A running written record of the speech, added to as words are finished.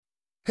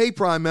Hey,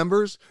 Prime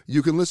members,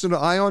 you can listen to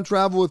Ion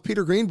Travel with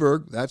Peter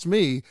Greenberg, that's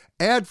me,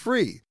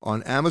 ad-free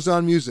on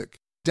Amazon Music.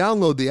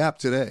 Download the app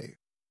today.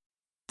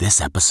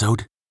 This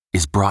episode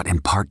is brought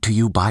in part to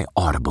you by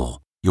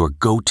Audible, your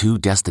go-to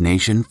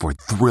destination for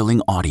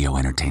thrilling audio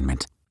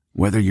entertainment.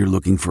 Whether you're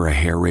looking for a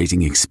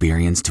hair-raising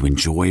experience to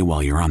enjoy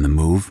while you're on the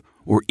move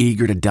or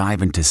eager to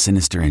dive into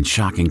sinister and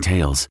shocking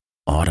tales,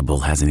 Audible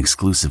has an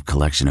exclusive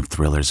collection of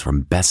thrillers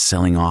from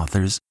best-selling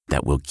authors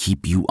that will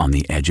keep you on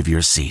the edge of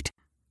your seat.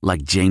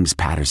 Like James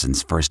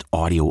Patterson's first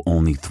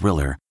audio-only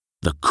thriller,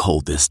 The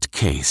Coldest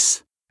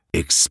Case.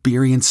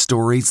 Experience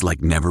stories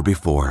like never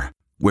before,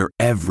 where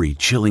every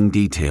chilling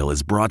detail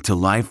is brought to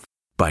life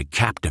by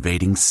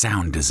captivating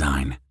sound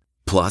design.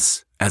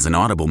 Plus, as an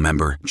Audible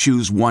member,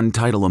 choose one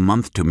title a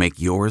month to make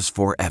yours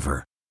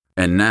forever.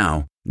 And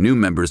now, new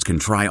members can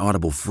try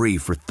Audible free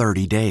for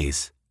 30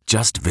 days.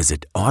 Just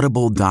visit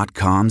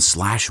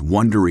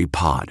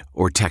audible.com/WonderyPod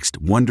or text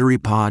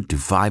WonderyPod to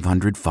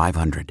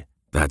 500-500.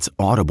 That's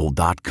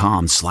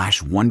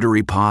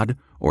audible.com/WonderyPod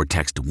or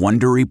text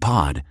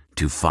WonderyPod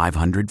to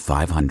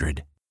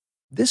 500-500.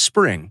 This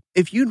spring,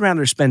 if you'd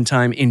rather spend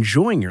time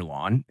enjoying your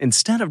lawn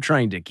instead of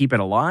trying to keep it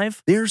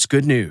alive, there's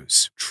good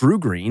news.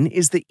 TruGreen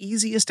is the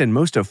easiest and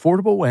most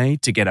affordable way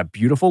to get a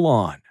beautiful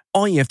lawn.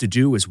 All you have to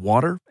do is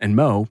water and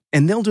mow,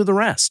 and they'll do the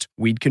rest.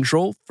 Weed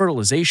control,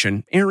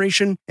 fertilization,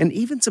 aeration, and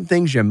even some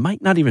things you might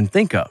not even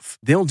think of.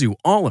 They'll do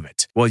all of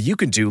it, while you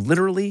can do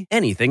literally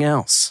anything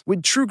else.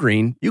 With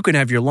TruGreen, you can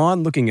have your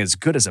lawn looking as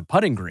good as a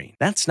putting green.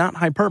 That's not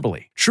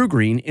hyperbole.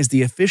 TruGreen is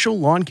the official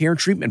lawn care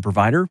treatment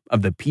provider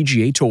of the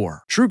PGA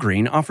Tour.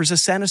 TruGreen offers a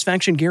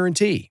satisfaction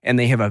guarantee, and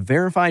they have a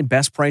verified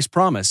best price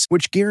promise,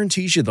 which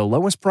guarantees you the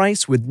lowest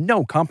price with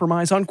no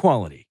compromise on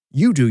quality.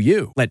 You do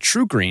you. Let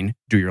TruGreen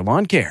do your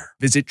lawn care.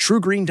 Visit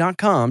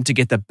TruGreen.com to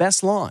get the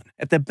best lawn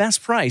at the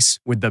best price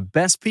with the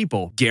best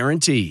people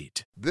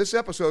guaranteed. This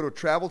episode of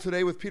Travel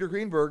Today with Peter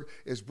Greenberg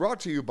is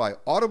brought to you by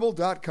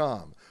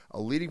Audible.com,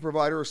 a leading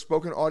provider of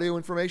spoken audio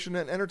information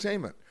and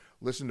entertainment.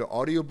 Listen to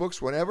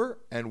audiobooks whenever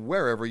and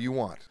wherever you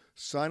want.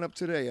 Sign up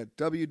today at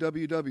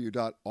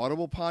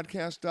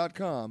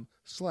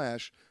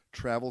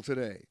www.audiblepodcast.com/travel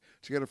today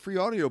to get a free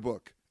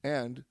audiobook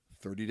and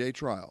 30-day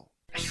trial.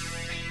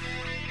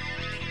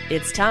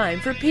 It's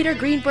time for Peter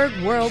Greenberg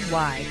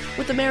Worldwide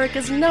with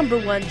America's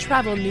 #1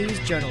 travel news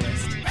journalist.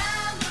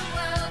 Around the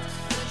world,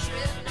 the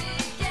trip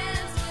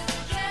begins with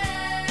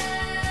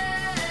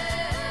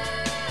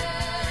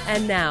a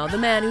And now, the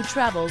man who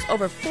travels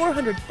over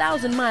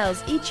 400,000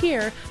 miles each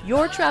year,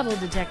 your travel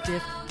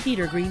detective,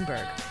 Peter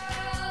Greenberg.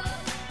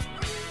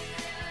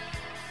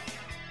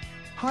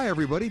 Hi,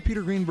 everybody.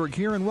 Peter Greenberg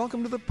here, and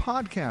welcome to the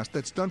podcast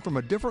that's done from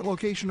a different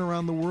location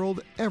around the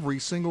world every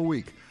single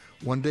week.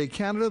 One day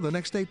Canada, the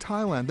next day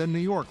Thailand, then New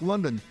York,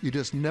 London. You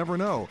just never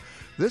know.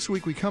 This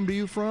week we come to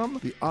you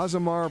from the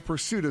Azamara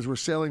Pursuit as we're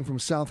sailing from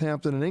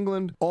Southampton in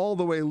England all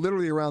the way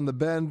literally around the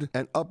bend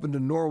and up into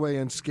Norway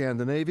and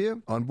Scandinavia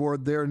on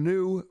board their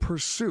new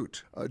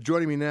Pursuit.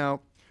 Joining me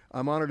now,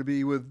 I'm honored to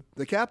be with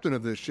the captain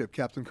of this ship,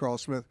 Captain Carl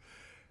Smith.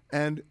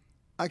 And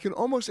I can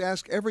almost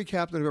ask every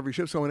captain of every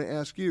ship, so I'm going to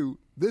ask you,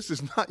 this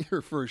is not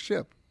your first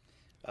ship.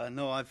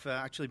 No, I've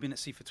actually been at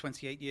sea for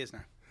 28 years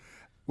now.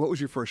 What was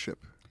your first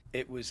ship?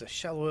 It was a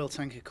Shell oil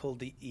tanker called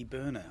the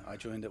Iberna. I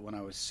joined it when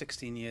I was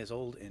 16 years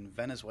old in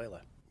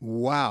Venezuela.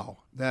 Wow,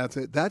 that's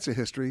a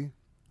history.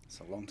 It's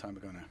a long time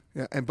ago now.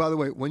 Yeah, and by the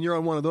way, when you're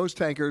on one of those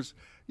tankers,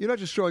 you're not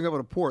just showing up at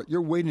a port,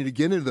 you're waiting to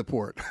get into the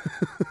port.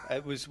 I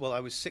was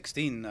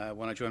 16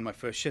 when I joined my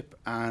first ship,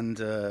 and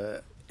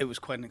it was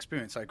quite an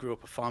experience. I grew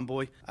up a farm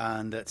boy,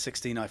 and at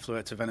 16 I flew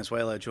out to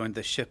Venezuela, joined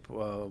this ship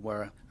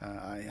where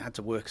I had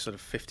to work sort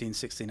of 15,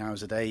 16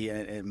 hours a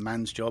day, a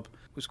man's job.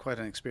 It was quite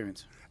an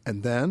experience.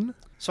 And then?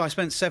 So I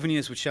spent 7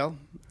 years with Shell.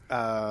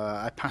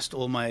 I passed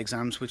all my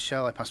exams with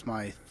Shell. I passed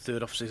my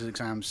third officer's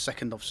exams,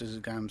 second officer's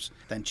exams,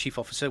 then chief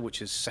officer,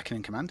 which is second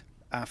in command.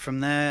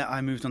 From there,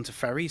 I moved on to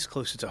ferries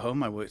closer to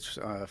home. I worked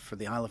for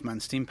the Isle of Man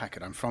steam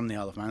packet. I'm from the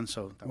Isle of Man,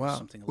 so that was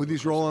something. Were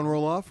these roll on,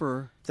 roll off,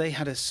 or? They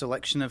had a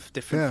selection of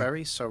different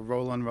ferries, so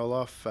roll on, roll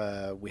off.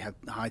 We had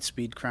high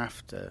speed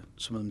craft,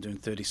 some of them doing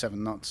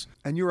 37 knots.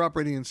 And you were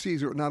operating in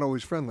seas that were not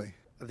always friendly.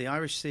 The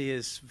Irish Sea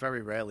is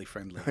very rarely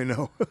friendly. I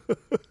know.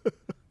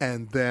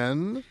 And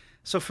then?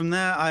 So from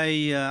there,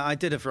 I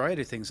did a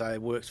variety of things. I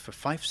worked for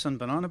Fife Sun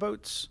Banana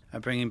Boats,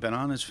 bringing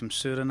bananas from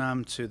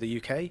Suriname to the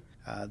UK.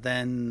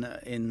 Then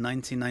in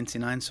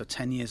 1999, so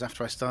 10 years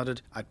after I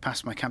started, I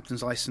passed my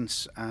captain's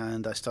license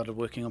and I started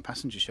working on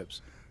passenger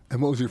ships.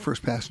 And what was your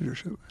first passenger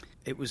ship?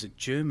 It was a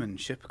German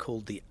ship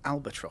called the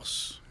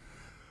Albatros.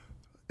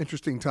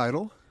 Interesting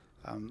title.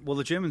 Well,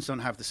 the Germans don't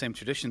have the same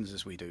traditions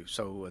as we do,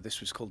 so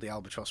this was called the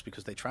Albatros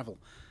because they travel.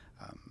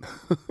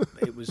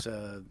 It was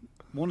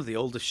one of the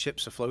oldest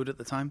ships afloat at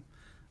the time,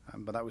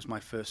 but that was my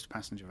first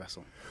passenger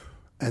vessel.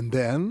 And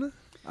then?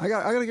 I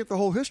got to get the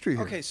whole history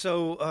here. Okay,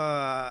 so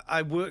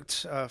I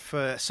worked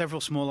for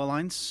several smaller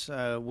lines,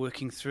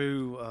 working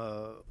through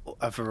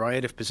a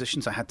variety of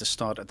positions. I had to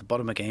start at the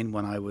bottom again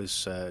when I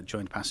was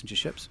joined passenger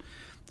ships.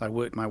 I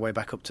worked my way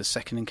back up to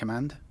second in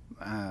command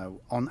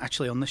on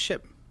the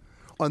ship.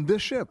 On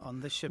this ship?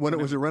 On this ship. When it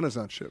was a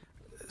Renaissance ship?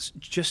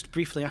 Just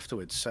briefly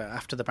afterwards,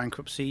 after the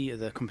bankruptcy,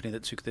 the company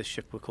that took this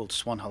ship were called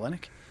Swan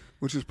Hellenic.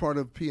 Which is part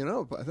of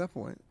P&O at that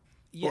point.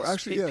 Yes, Or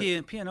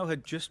actually, P&O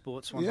had just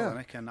bought Swan Yeah.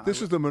 Hellenic. And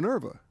This was the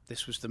Minerva.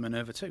 This was the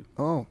Minerva too.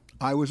 Oh,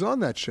 I was on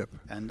that ship.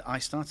 And I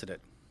started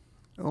it.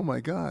 Oh, my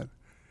God.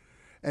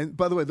 And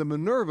by the way, the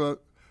Minerva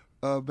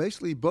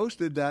basically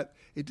boasted that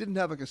it didn't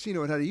have a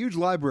casino. It had a huge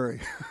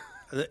library.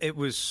 It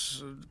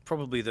was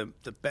probably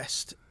the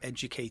best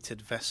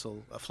educated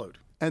vessel afloat.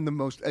 And the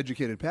most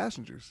educated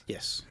passengers.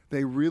 Yes.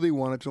 They really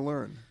wanted to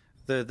learn.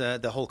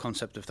 The whole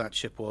concept of that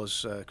ship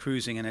was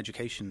cruising and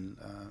education.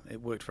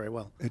 It worked very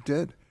well. It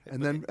did.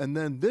 And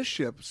then this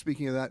ship,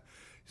 speaking of that,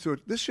 so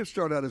this ship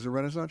started out as a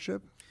Renaissance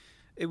ship?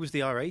 It was the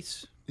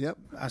R8 Yep.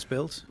 as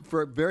built.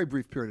 For a very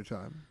brief period of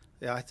time.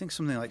 Yeah, I think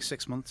something like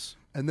 6 months.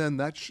 And then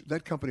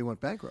that company went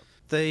bankrupt.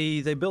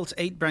 They built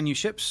 8 brand new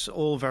ships,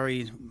 all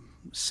very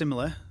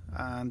similar,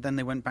 and then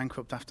they went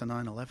bankrupt after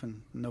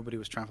 9/11. Nobody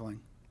was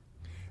traveling.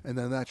 And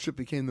then that ship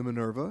became the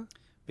Minerva.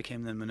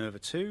 Became the Minerva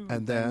II.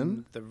 And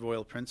then? The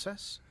Royal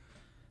Princess.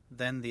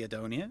 Then the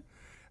Adonia.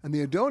 And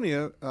the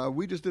Adonia,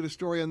 we just did a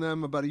story on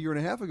them about a year and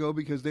a half ago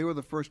because they were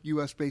the first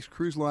U.S.-based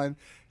cruise line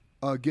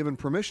given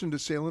permission to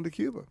sail into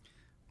Cuba.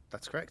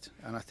 That's correct.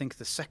 And I think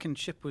the second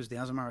ship was the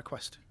Azamara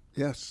Quest.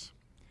 Yes.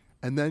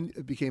 And then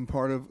it became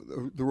part of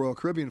the Royal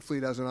Caribbean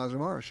fleet as an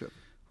Azamara ship.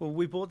 Well,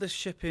 we bought this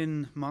ship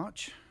in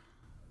March.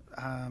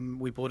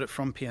 We bought it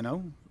from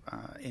P&O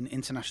in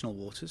international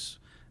waters.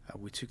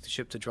 We took the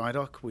ship to dry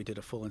dock. We did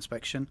a full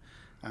inspection,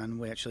 and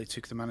we actually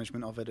took the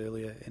management of it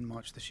earlier in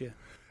March this year.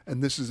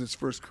 And this is its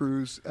first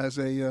cruise as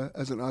an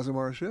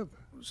Azamara ship.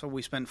 So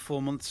we spent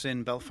 4 months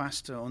in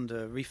Belfast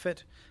under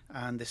refit,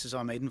 and this is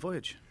our maiden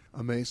voyage.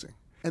 Amazing.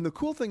 And the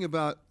cool thing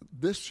about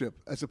this ship,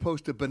 as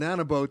opposed to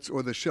banana boats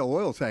or the Shell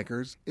oil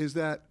tankers, is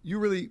that you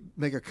really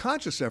make a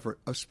conscious effort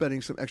of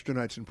spending some extra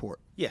nights in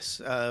port. Yes,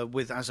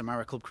 with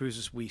Azamara Club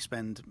Cruises, we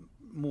spend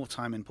more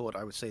time in port,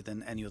 I would say,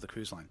 than any other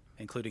cruise line,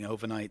 including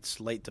overnights,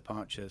 late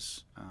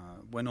departures.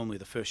 We're normally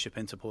the first ship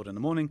into port in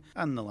the morning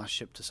and the last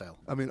ship to sail.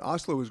 I mean,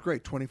 Oslo was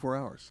great, 24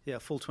 hours. Yeah,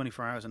 full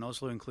 24 hours in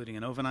Oslo, including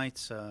an overnight.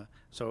 So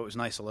it was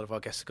nice. A lot of our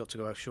guests got to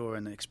go offshore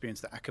and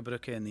experience the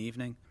Akerbrücke in the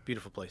evening.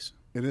 Beautiful place.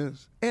 It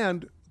is.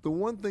 And the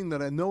one thing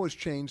that I know has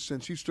changed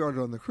since you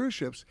started on the cruise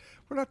ships,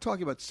 we're not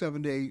talking about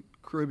 7-day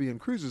Caribbean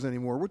cruises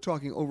anymore. We're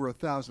talking over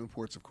 1,000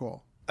 ports of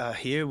call.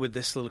 Here with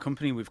this little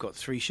company, we've got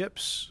 3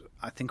 ships.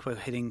 I think we're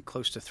hitting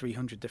close to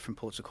 300 different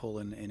ports of call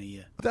in a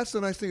year. That's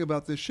the nice thing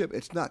about this ship.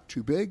 It's not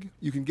too big.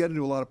 You can get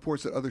into a lot of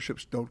ports that other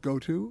ships don't go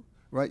to,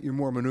 right? You're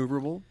more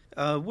maneuverable.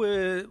 I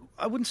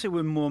wouldn't say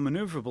we're more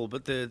maneuverable,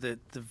 but the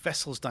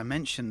vessel's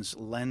dimensions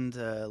lend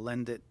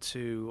it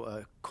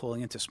to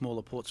calling into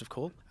smaller ports of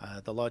call.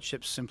 The large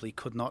ships simply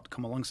could not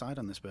come alongside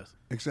on this berth.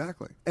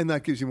 Exactly. And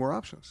that gives you more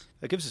options.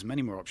 It gives us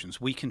many more options.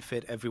 We can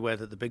fit everywhere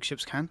that the big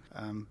ships can,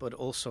 but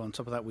also on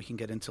top of that, we can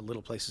get into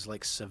little places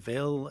like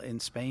Seville in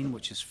Spain,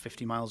 which is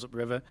 50 miles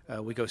upriver.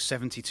 We go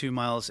 72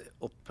 miles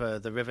up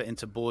the river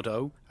into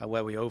Bordeaux,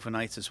 where we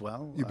overnight as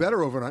well. You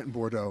better overnight in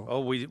Bordeaux. Oh,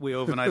 we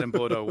overnight in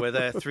Bordeaux. We're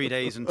there 3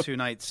 days and 2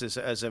 nights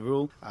as a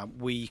rule.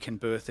 We can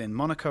berth in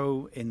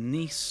Monaco, in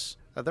Nice.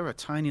 There are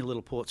tiny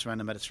little ports around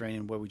the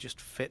Mediterranean where we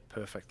just fit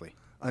perfectly.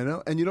 I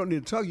know. And you don't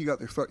need a tug. You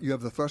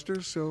have the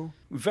thrusters, so...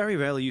 Very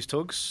rarely use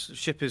tugs.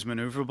 Ship is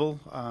maneuverable.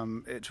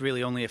 It's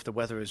really only if the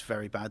weather is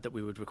very bad that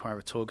we would require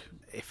a tug.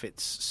 If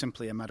it's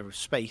simply a matter of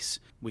space,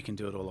 we can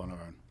do it all on our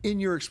own. In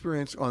your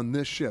experience on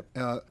this ship,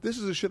 this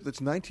is a ship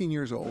that's 19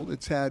 years old.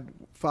 It's had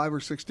 5 or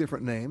 6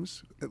 different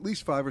names, at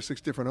least 5 or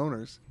 6 different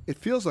owners. It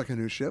feels like a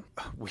new ship.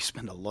 We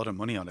spend a lot of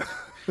money on it.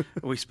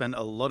 We spend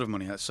a lot of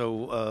money on it.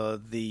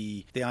 So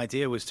the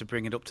idea was to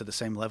bring it up to the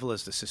same level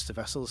as the sister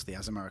vessels, the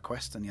Azamara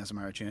Quest and the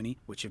Azamara Journey,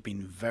 which have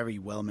been very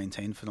well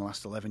maintained for the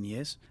last 11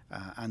 years,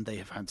 and they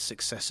have had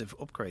successive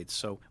upgrades.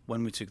 So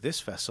when we took this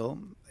vessel,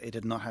 it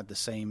had not had the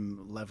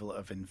same level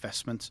of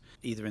investment,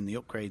 either in the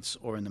upgrades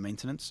or in the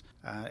maintenance.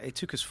 It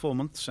took us 4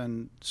 months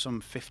and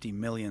some $50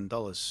 million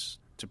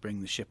to bring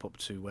the ship up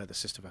to where the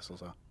sister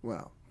vessels are.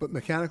 Wow. But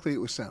mechanically,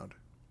 it was sound.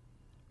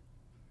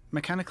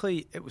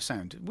 Mechanically, it was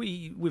sound.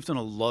 We've done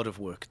a lot of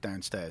work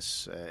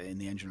downstairs in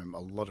the engine room, a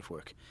lot of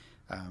work.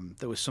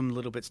 There were some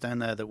little bits down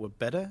there that were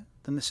better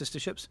than the sister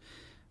ships,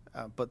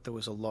 but there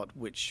was a lot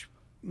which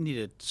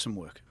needed some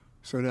work.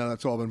 So now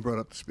that's all been brought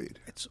up to speed.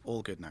 It's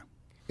all good now.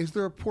 Is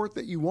there a port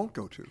that you won't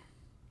go to?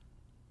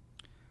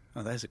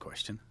 Oh, there's a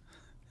question.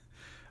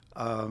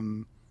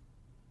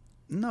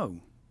 No.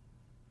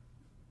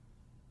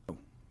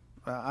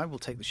 I will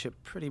take the ship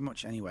pretty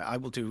much anywhere. I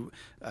will do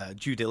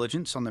due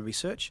diligence on the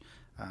research,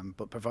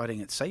 but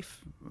providing it's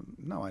safe,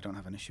 no, I don't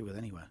have an issue with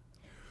anywhere.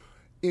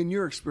 In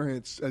your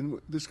experience, and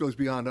this goes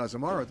beyond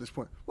Azamara at this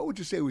point, what would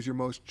you say was your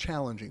most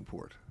challenging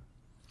port?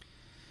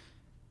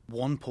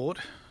 One port.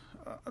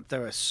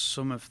 There are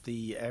some of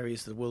the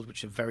areas of the world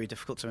which are very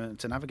difficult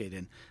to navigate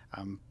in,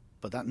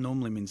 but that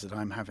normally means that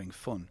I'm having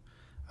fun.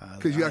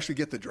 Because you actually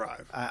get the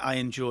drive. I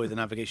enjoy the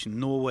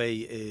navigation. Norway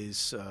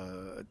is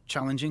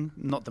challenging,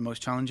 not the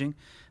most challenging.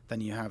 Then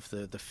you have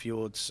the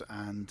fjords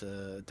and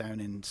down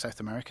in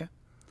South America,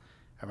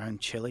 around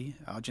Chile,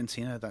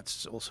 Argentina.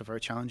 That's also very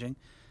challenging.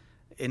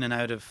 In and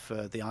out of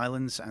the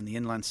islands and the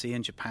inland sea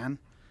in Japan,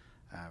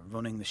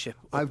 running the ship.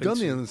 I've done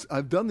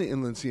the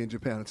inland sea in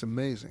Japan. It's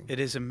amazing. It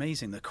is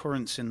amazing. The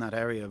currents in that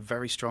area are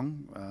very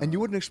strong. And you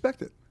wouldn't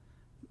expect it.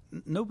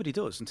 Nobody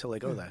does until they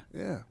go there.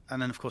 Yeah.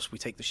 And then, of course, we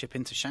take the ship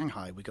into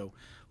Shanghai. We go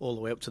all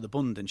the way up to the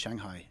Bund in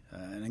Shanghai.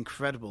 An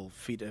incredible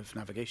feat of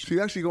navigation. So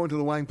you actually go into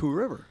the Wangpu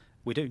River.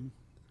 We do.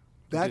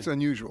 That's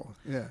unusual.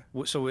 Yeah.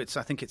 So I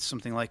think it's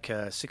something like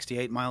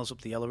 68 miles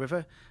up the Yellow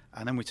River,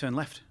 and then we turn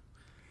left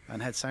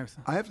and head south.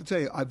 I have to tell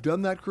you, I've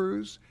done that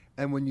cruise,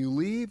 and when you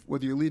leave,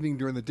 whether you're leaving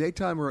during the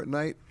daytime or at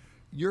night,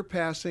 you're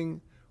passing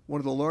one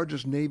of the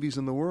largest navies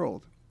in the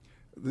world.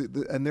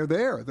 And they're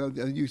there.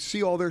 You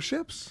see all their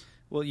ships.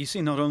 Well, you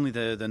see not only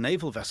the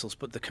naval vessels,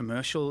 but the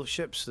commercial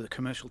ships, the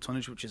commercial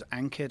tonnage, which is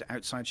anchored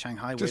outside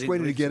Shanghai. Just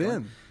waiting to get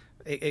in.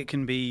 It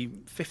can be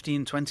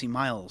 15, 20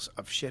 miles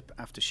of ship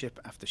after ship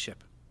after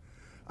ship.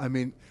 I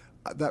mean,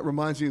 that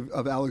reminds me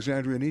of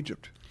Alexandria in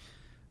Egypt.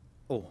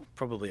 Oh,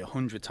 probably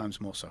 100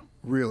 times more so.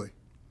 Really?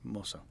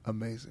 More so.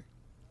 Amazing.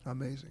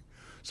 Amazing.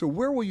 So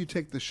where will you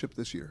take this ship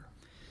this year?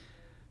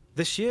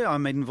 This year, our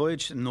maiden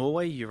voyage in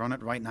Norway, you're on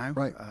it right now.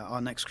 Right.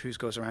 Our next cruise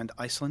goes around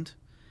Iceland.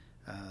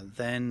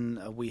 Then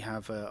we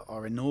have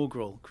our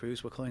inaugural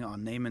cruise. We're calling it our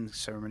naming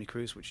ceremony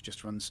cruise, which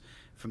just runs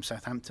from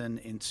Southampton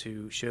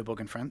into Cherbourg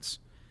in France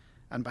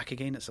and back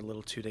again. It's a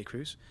little 2-day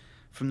cruise.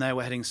 From there,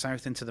 we're heading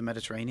south into the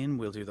Mediterranean.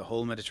 We'll do the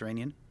whole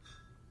Mediterranean.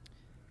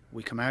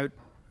 We come out,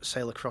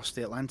 sail across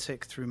the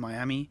Atlantic through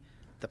Miami,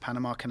 the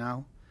Panama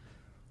Canal,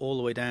 all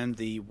the way down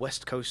the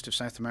west coast of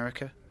South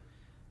America.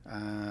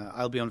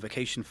 I'll be on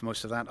vacation for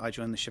most of that. I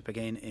join the ship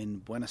again in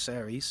Buenos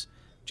Aires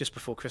just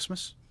before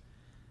Christmas.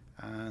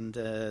 And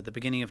the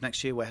beginning of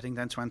next year, we're heading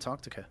down to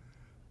Antarctica.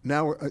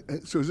 Now,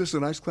 so is this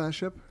an ice class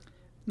ship?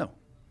 No,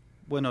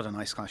 we're not an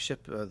ice class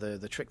ship.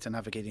 The trick to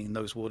navigating in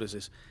those waters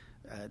is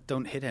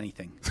don't hit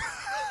anything.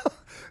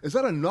 Is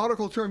that a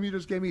nautical term you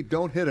just gave me?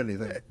 Don't hit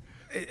anything.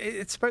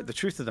 It's about the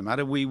truth of the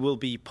matter. We will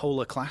be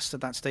polar classed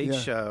at that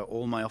stage. Yeah.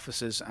 All my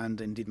officers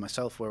and indeed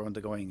myself, we're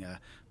undergoing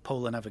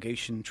polar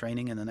navigation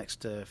training in the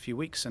next few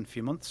weeks and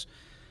few months.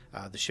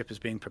 The ship is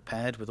being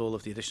prepared with all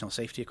of the additional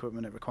safety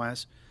equipment it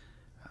requires.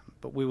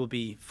 But we will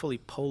be fully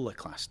polar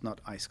classed,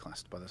 not ice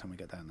classed, by the time we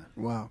get down there.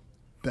 Wow.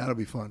 That'll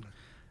be fun.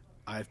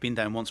 I've been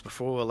down once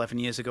before, 11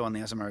 years ago, on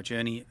the Azamara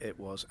journey. It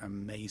was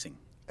amazing.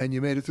 And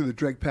you made it through the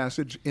Drake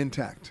Passage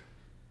intact.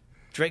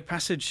 Drake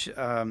Passage,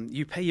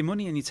 you pay your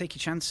money and you take your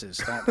chances.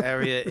 That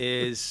area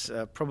is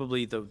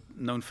probably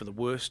known for the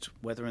worst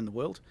weather in the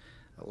world.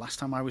 Last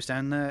time I was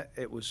down there,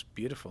 it was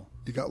beautiful.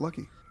 You got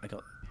lucky.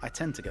 I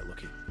tend to get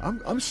lucky.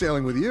 I'm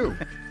sailing with you.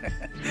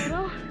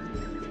 Well,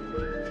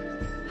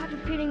 I have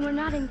a feeling we're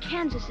not in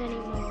Kansas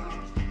anymore.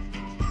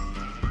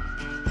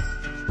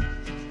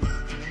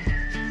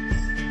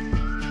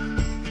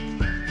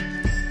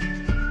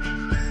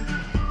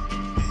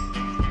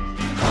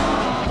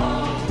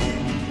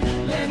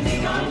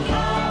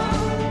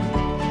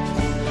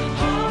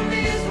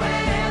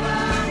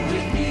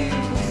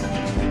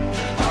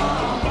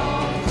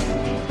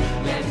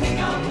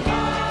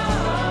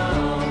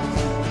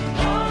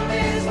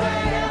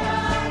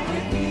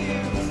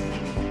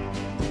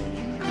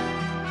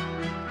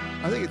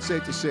 It's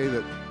safe to say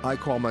that I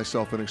call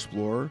myself an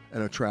explorer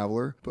and a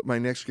traveler, but my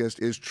next guest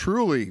is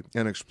truly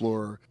an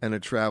explorer and a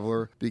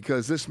traveler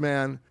because this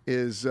man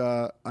is,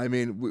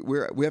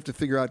 we have to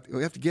figure out,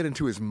 we have to get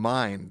into his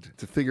mind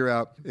to figure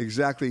out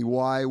exactly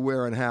why,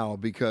 where, and how,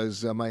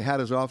 because my hat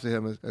is off to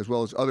him as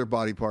well as other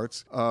body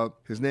parts.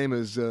 His name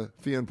is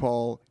Fionn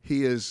Paul.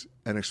 He is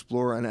an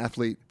explorer and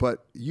athlete,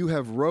 but you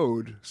have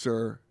rowed,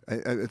 sir.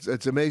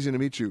 It's amazing to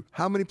meet you.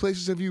 How many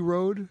places have you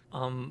rowed?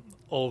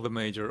 All the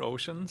major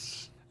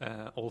oceans.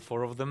 All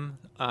four of them.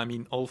 I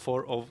mean, all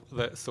four of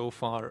the so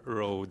far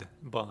rowed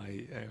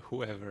by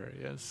whoever,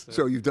 yes.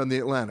 So you've done the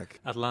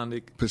Atlantic?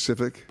 Atlantic,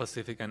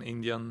 Pacific and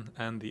Indian,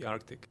 and the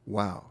Arctic.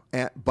 Wow.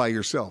 By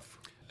yourself?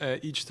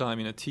 Each time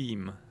in a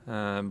team,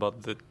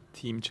 but the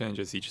team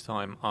changes each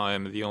time. I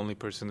am the only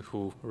person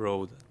who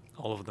rowed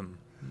all of them.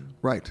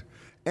 Right.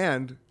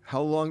 And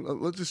how long,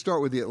 let's just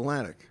start with the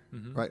Atlantic,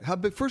 right? How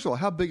big, first of all,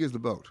 how big is the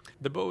boat?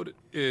 The boat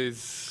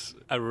is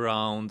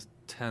around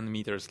 10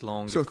 meters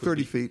long. So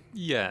 30 feet?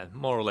 Yeah,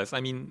 more or less. I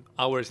mean,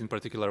 ours in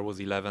particular was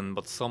 11,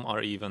 but some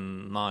are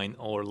even 9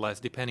 or less,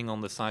 depending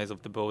on the size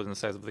of the boat and the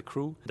size of the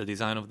crew, the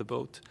design of the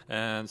boat.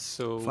 And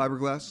so...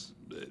 Fiberglass?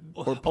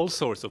 All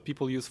sorts of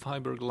people use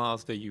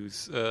fiberglass. They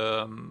use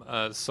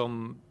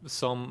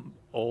some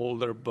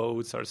older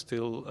boats are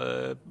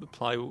still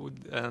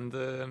plywood,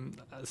 and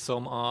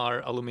some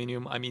are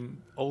aluminium. I mean,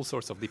 all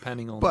sorts of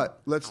depending on. But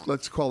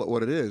let's call it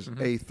what it is.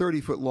 A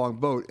 30-foot long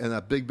boat in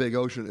a big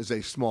ocean is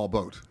a small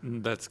boat.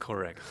 That's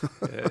correct.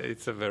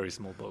 It's a very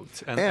small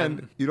boat,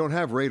 and you don't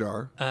have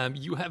radar.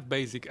 You have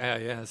basic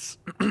AIS,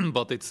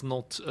 but it's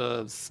not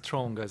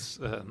strong as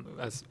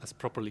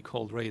properly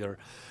called radar.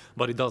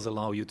 But it does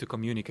allow you to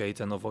communicate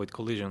and avoid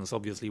collisions.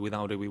 Obviously,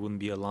 without it, we wouldn't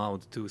be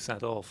allowed to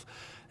set off,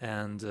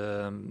 and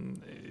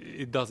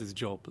it does its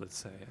job, let's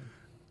say.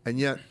 And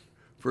yet,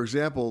 for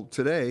example,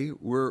 today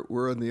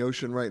we're in the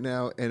ocean right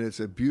now, and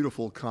it's a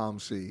beautiful, calm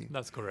sea.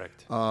 That's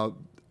correct.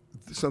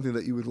 Something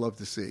that you would love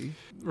to see.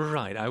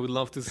 Right, I would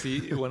love to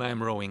see when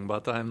I'm rowing,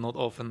 but I'm not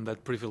often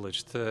that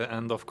privileged.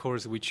 And of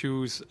course, we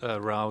choose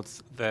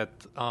routes that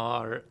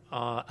are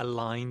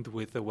aligned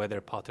with the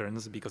weather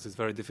patterns because it's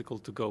very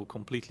difficult to go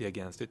completely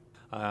against it.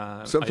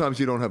 Sometimes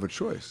you don't have a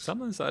choice.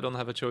 Sometimes I don't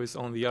have a choice.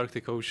 On the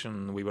Arctic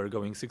Ocean, we were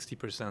going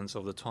 60%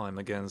 of the time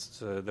against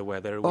the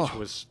weather, which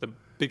was the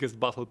biggest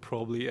battle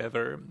probably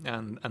ever,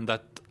 and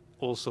that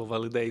also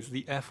validates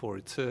the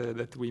effort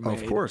that we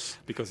made. Of course.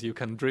 Because you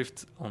can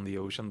drift on the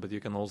ocean, but you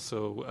can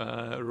also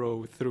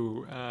row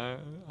through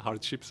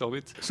hardships of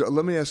it. So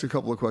let me ask you a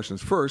couple of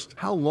questions. First,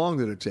 how long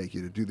did it take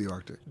you to do the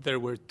Arctic? There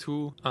were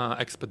two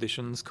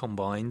expeditions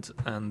combined,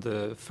 and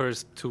the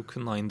first took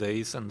 9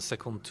 days and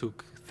second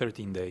took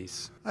 13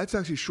 days. That's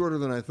actually shorter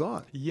than I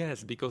thought.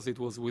 Yes, because it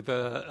was with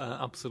a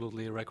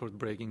absolutely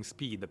record-breaking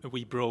speed.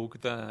 We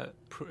broke the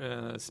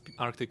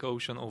Arctic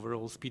Ocean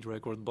overall speed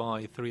record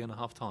by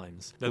 3.5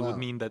 times. That would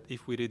mean that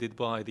if we did it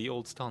by the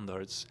old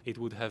standards, it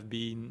would have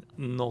been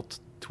not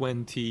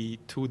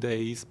 22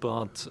 days,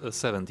 but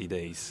 70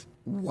 days.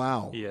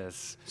 Wow.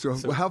 Yes.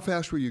 So how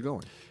fast were you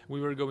going? We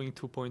were going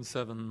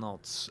 2.7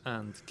 knots,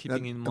 and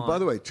keeping in mind... By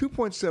the way,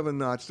 2.7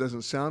 knots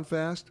doesn't sound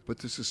fast, but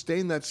to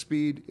sustain that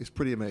speed is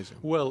pretty amazing.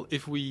 Well,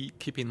 if we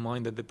keep in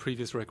mind that the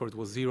previous record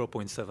was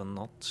 0.7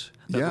 knots,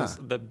 that was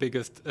the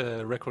biggest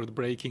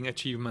record-breaking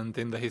achievement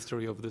in the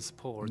history of the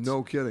sport.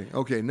 No kidding.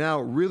 Okay,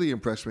 now really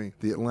impressed me,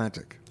 the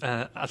Atlantic.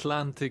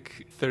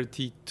 Atlantic,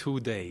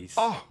 32 days.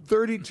 Oh,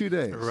 32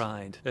 days.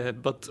 Right.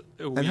 But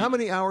and how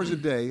many hours a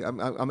day,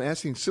 I'm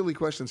asking silly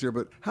questions here,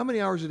 but how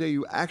many hours a day are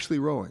you actually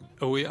rowing?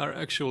 We are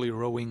actually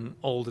rowing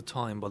all the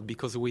time, but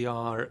because we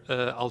are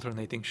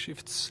alternating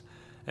shifts,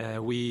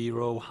 we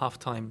row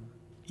half-time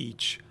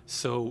each.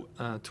 So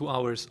 2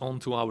 hours on,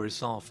 2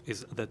 hours off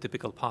is the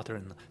typical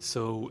pattern.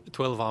 So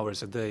 12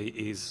 hours a day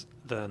is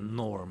the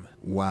norm.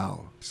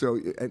 Wow. So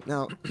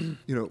now,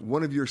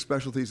 one of your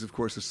specialties, of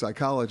course, is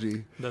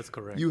psychology. That's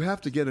correct. You have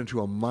to get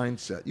into a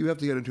mindset. You have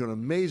to get into an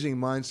amazing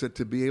mindset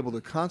to be able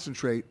to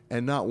concentrate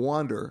and not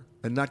wander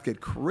and not get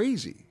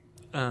crazy.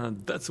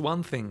 That's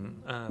one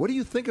thing. What do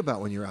you think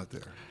about when you're out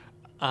there?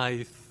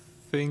 I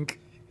think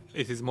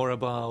it is more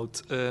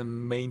about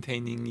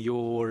maintaining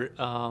your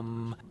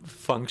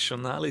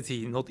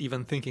functionality, not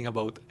even thinking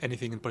about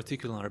anything in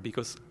particular,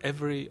 because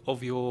every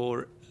of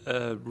your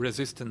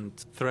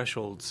resistant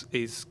thresholds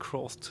is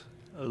crossed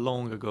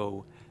long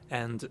ago,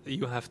 and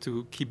you have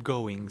to keep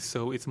going.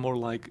 So it's more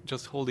like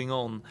just holding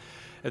on.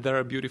 There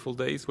are beautiful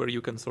days where you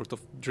can sort of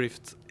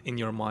drift in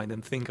your mind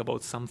and think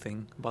about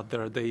something, but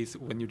there are days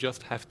when you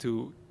just have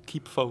to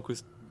keep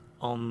focused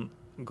on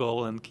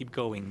goal and keep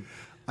going.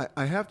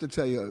 I have to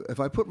tell you, if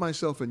I put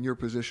myself in your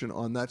position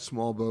on that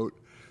small boat,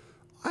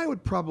 I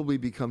would probably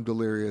become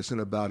delirious in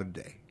about a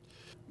day.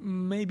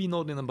 Maybe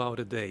not in about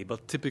a day,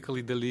 but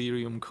typically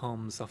delirium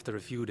comes after a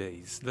few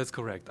days. That's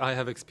correct. I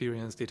have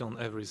experienced it on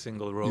every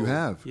single row. You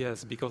have?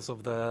 Yes, because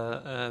of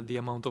the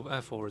amount of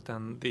effort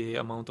and the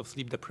amount of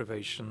sleep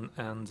deprivation,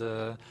 and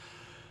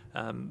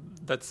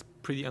that's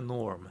pretty a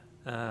norm.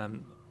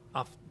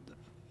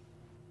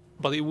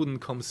 But it wouldn't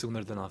come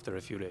sooner than after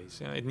a few days.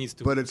 Yeah, it needs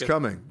to. But it's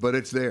coming. But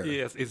it's there.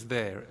 Yes, it's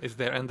there. It's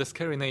there. And the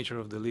scary nature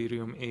of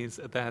delirium is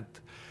that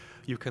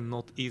you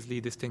cannot easily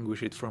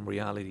distinguish it from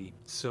reality.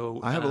 So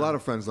I have a lot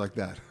of friends like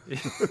that,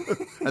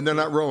 and they're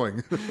not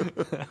rowing.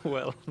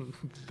 Well,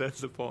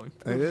 that's the point.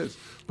 It is.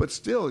 But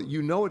still,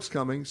 you know it's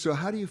coming. So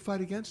how do you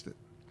fight against it?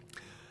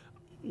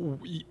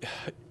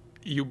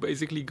 You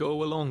basically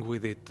go along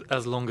with it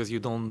as long as you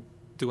don't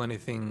do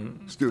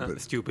anything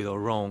stupid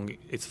or wrong.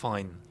 It's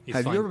fine.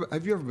 Have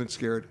you ever been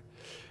scared?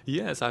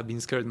 Yes, I've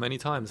been scared many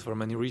times for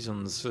many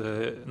reasons.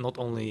 Not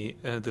only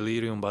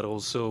delirium, but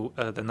also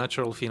the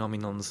natural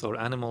phenomenon or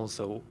animals.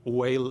 So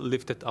whale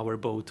lifted our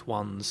boat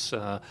once.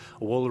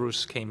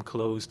 Walrus came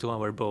close to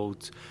our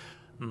boat.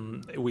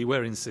 We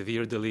were in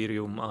severe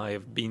delirium.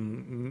 I've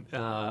been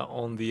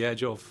on the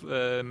edge of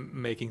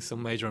making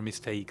some major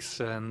mistakes,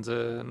 and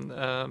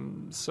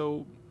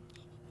so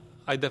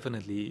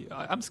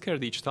I'm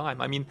scared each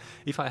time. I mean,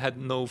 if I had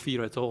no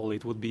fear at all,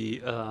 it would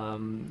be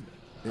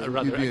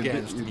rather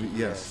against me.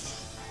 Yes.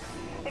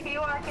 If you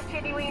are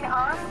continuing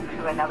on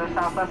to another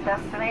Southwest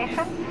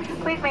destination,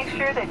 please make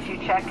sure that you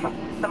check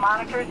the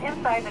monitors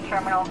inside the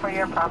terminal for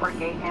your proper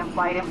gate and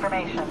flight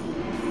information.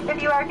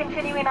 If you are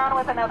continuing on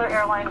with another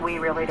airline, we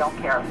really don't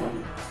care.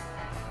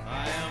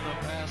 I am a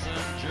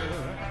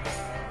passenger.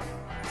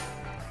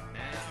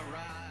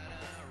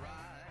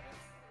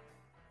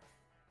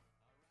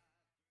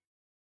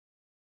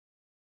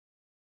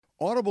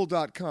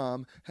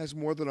 Audible.com has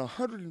more than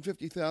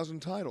 150,000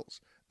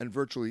 titles and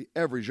virtually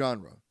every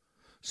genre.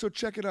 So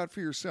check it out for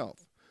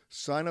yourself.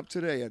 Sign up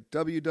today at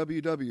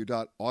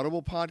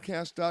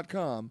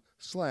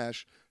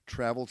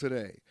www.audiblepodcast.com/travel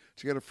today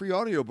to get a free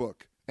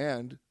audiobook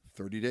and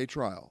 30-day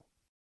trial.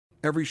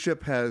 Every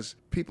ship has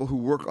people who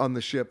work on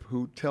the ship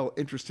who tell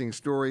interesting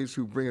stories,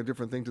 who bring a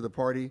different thing to the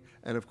party.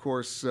 And of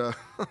course,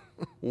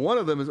 one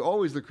of them is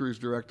always the cruise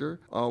director.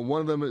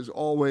 One of them is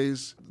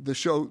always the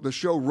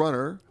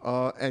showrunner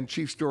and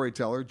chief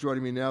storyteller.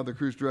 Joining me now, the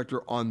cruise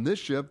director on this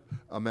ship,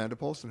 Amanda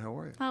Polson. How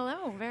are you?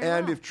 Hello, very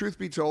And well. if truth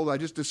be told, I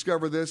just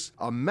discovered this,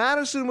 a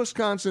Madison,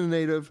 Wisconsin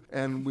native,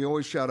 and we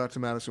always shout out to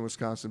Madison,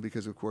 Wisconsin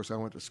because, of course, I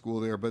went to school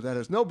there, but that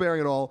has no bearing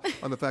at all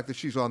on the fact that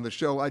she's on the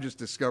show. I just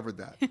discovered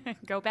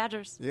that. Go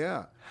Badgers.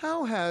 Yeah.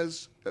 How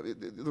has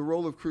the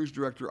role of cruise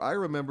director, I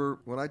remember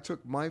when I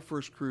took my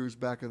first cruise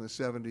back in the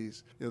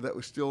 70s, that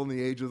was still in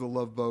the age of the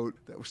Love Boat,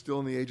 that was still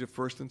in the age of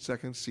first and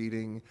second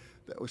seating,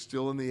 that was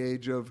still in the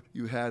age of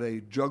you had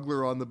a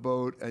juggler on the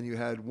boat and you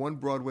had one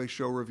Broadway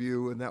show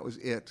review and that was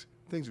it.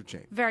 Things have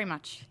changed. Very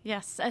much,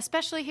 yes.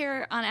 Especially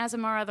here on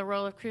Azamara, the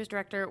role of cruise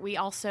director, we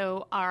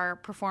also are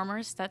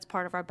performers. That's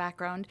part of our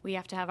background. We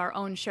have to have our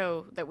own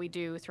show that we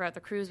do throughout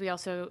the cruise. We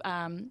also,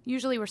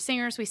 usually we're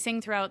singers. We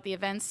sing throughout the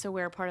events, so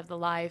we're part of the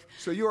live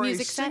So you are a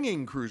music set.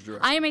 singing cruise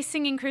director. I am a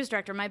singing cruise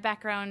director. My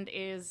background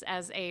is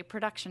as a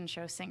production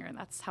show singer.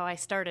 That's how I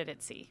started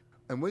at sea.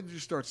 And when did you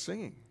start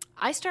singing?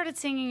 I started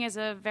singing as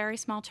a very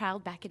small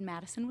child back in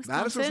Madison,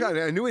 Wisconsin. Madison,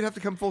 Wisconsin. I knew we'd have to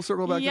come full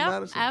circle back Yep, to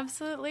Madison.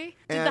 absolutely.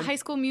 Did And- the high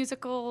school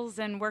musicals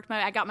and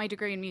I got my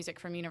degree in music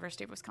from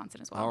University of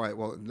Wisconsin as well. All right.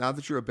 Well, now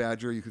that you're a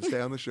Badger, you can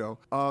stay on the show.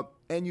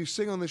 And you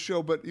sing on the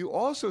show, but you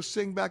also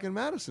sing back in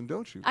Madison,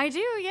 don't you? I do,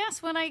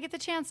 yes. When I get the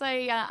chance,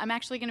 I'm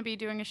actually going to be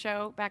doing a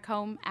show back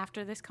home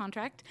after this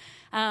contract.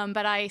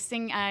 But I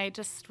sing. I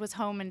just was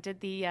home and did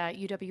the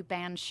UW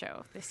Band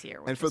show this year.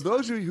 And for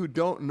those of you who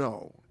don't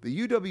know,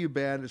 the UW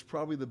Band is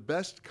probably the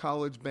best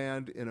college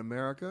band in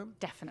America.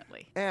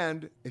 Definitely.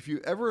 And if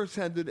you ever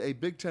attended a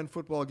Big Ten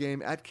football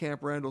game at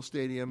Camp Randall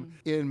Stadium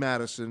in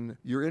Madison,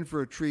 you're in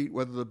for a treat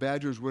whether the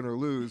Badgers win or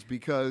lose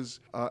because,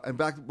 and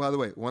back, by the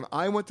way, when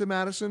I went to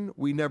Madison,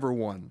 we never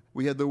won.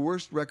 We had the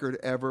worst record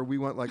ever. We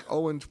went like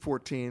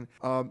 0-14.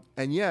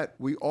 And yet,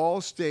 we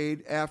all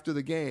stayed after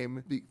the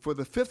game for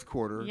the fifth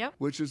quarter, Yep.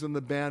 which is when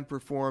the band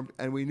performed,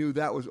 and we knew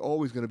that was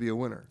always going to be a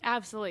winner.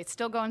 Absolutely. It's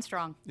still going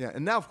strong. Yeah,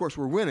 and now, of course,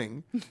 we're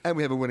winning, and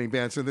we have a winning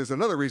band, so there's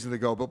another reason to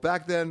go. But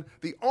back then,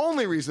 the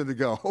only reason to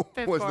go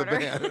Fifth was quarter. the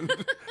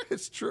band.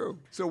 It's true.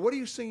 So what are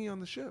you singing on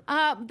the ship?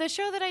 The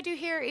show that I do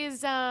here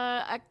is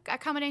a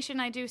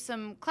combination. I do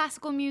some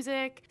classical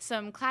music,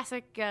 some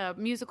classic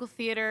musical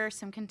theater,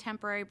 some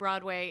contemporary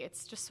Broadway.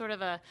 It's just sort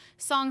of a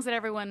songs that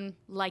everyone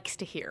likes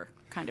to hear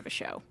kind of a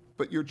show.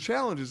 But your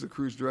challenge as a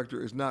cruise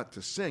director is not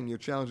to sing. Your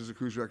challenge as a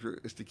cruise director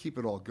is to keep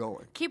it all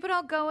going. Keep it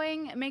all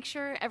going, make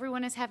sure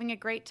everyone is having a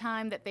great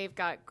time, that they've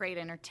got great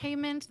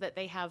entertainment, that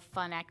they have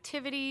fun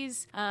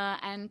activities,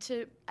 and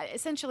to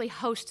essentially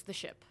host the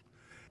ship.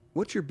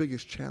 What's your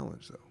biggest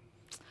challenge, though?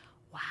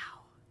 Wow,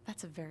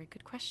 that's a very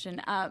good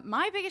question.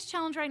 My biggest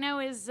challenge right now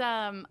is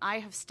I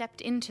have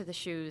stepped into the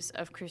shoes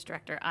of cruise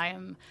director. I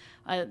am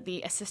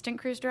the assistant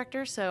cruise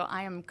director, so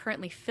I am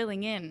currently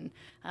filling in.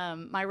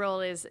 My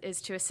role is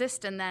to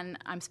assist, and then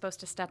I'm supposed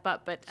to step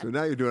up. But So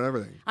now you're doing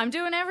everything. I'm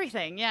doing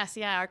everything. Yes,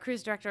 yeah. Our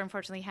cruise director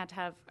unfortunately had to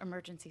have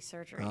emergency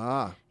surgery.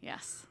 Ah.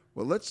 Yes.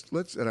 Well,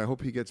 let's, and I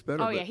hope he gets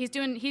better. Oh but- yeah, he's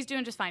doing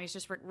just fine. He's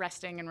just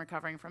resting and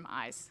recovering from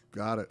eyes.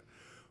 Got it.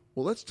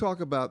 Well, let's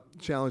talk about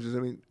challenges. I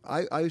mean,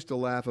 I used to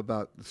laugh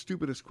about the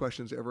stupidest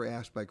questions ever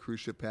asked by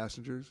cruise ship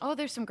passengers. Oh,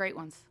 there's some great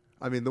ones.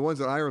 I mean, the ones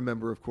that I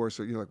remember, of course,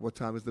 are, like, what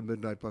time is the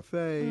midnight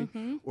buffet?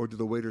 Mm-hmm. Or do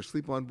the waiters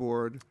sleep on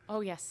board?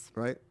 Oh yes.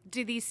 Right?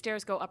 Do these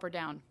stairs go up or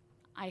down?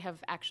 I have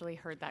actually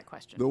heard that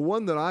question. The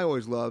one that I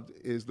always loved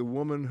is the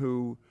woman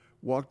who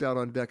walked out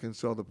on deck and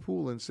saw the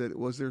pool and said,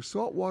 was there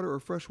salt water or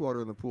fresh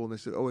water in the pool? And they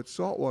said, oh, it's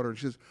salt water. And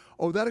she says,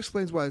 oh, that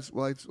explains why it's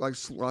like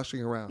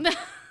sloshing around.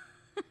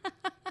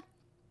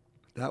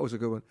 That was a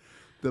good one.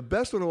 The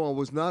best one of all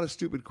was not a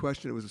stupid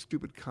question. It was a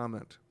stupid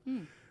comment.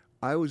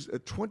 I was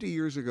 20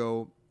 years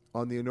ago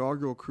on the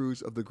inaugural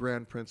cruise of the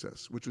Grand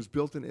Princess, which was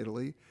built in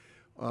Italy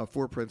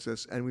for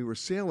Princess, and we were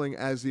sailing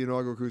as the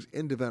inaugural cruise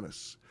into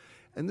Venice.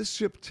 And this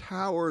ship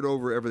towered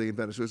over everything in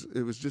Venice.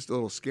 It was just a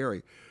little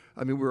scary.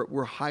 I mean,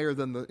 we're higher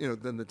than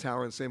the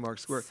tower in St.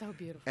 Mark's Square. So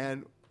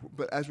beautiful.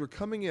 But as we're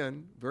coming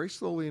in very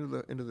slowly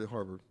into the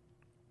harbor,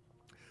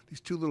 these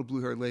two little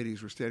blue-haired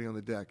ladies were standing on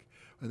the deck,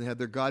 and they had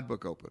their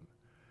guidebook open.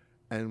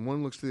 And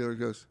one looks to the other and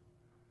goes,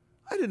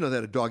 I didn't know they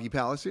had a doggy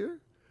palace here.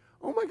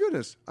 Oh, my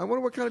goodness. I wonder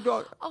what kind of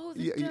dog. Oh,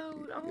 the Doge.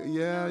 Oh,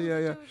 yeah.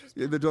 no,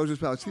 Yeah, the Doge's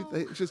palace. She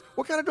says,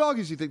 what kind of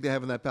doggies do you think they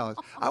have in that palace?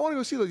 I want to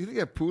go see those. You think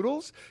they have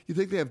poodles? You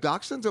think they have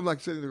dachshunds? I'm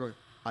like sitting there going,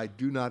 I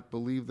do not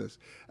believe this.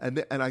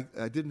 And I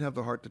didn't have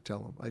the heart to tell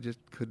them. I just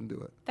couldn't do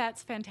it.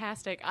 That's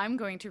fantastic. I'm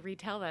going to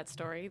retell that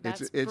story.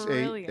 That's it's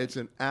brilliant. It's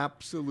an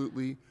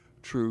absolutely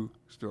true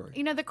story.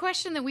 You know, the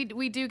question that we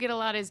do get a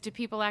lot is, do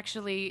people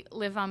actually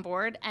live on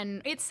board?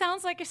 And it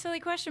sounds like a silly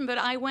question, but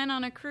I went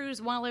on a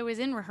cruise while I was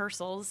in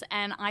rehearsals,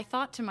 and I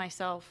thought to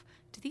myself,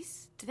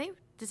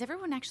 does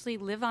everyone actually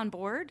live on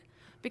board?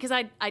 because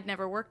I'd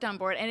never worked on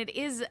board. And it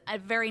is a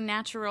very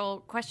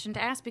natural question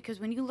to ask, because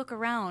when you look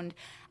around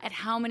at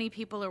how many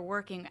people are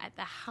working at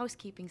the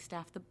housekeeping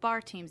staff, the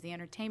bar teams, the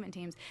entertainment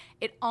teams,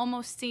 it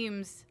almost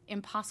seems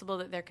impossible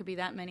that there could be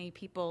that many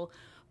people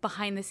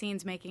behind the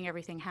scenes making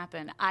everything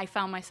happen. I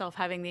found myself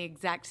having the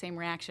exact same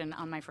reaction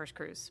on my first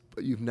cruise.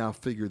 But you've now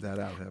figured that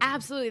out, haven't you?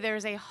 Absolutely.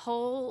 There's a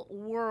whole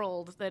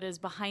world that is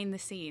behind the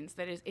scenes.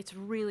 It's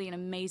really an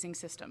amazing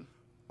system.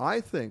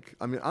 I think,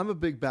 I'm a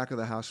big back of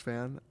the house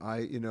fan.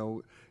 I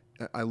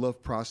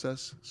love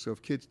process. So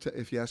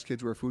if you ask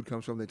kids where food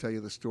comes from, they tell you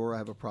the store. I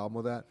have a problem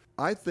with that.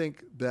 I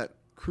think that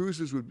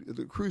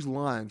the cruise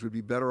lines would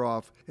be better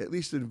off at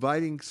least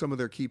inviting some of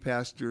their key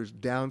passengers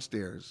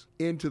downstairs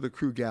into the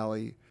crew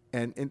galley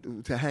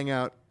and to hang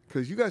out,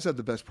 because you guys have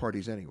the best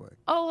parties anyway.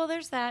 Oh, well,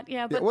 there's that,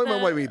 yeah. But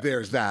wait,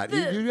 there's that.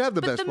 You have the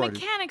best parties. parties. But the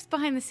mechanics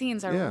behind the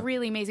scenes are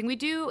really amazing. We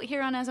do,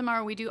 here on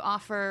Azamara, we do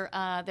offer,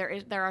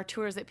 there are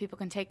tours that people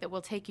can take that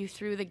will take you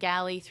through the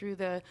galley, through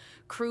the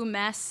crew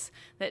mess,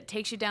 that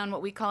takes you down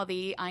what we call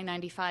the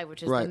I-95,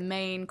 which is the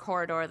main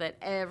corridor that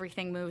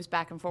everything moves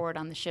back and forward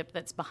on the ship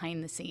that's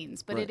behind the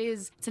scenes. But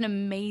it's an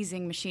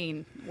amazing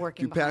machine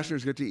working Do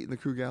passengers get to eat in the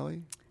crew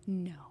galley?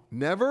 No.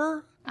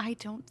 Never? I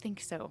don't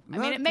think so.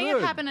 Not it may have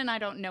good. happened and I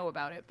don't know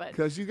about it, but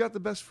Because you got the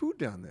best food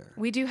down there.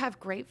 we do have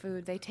great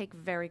food. They take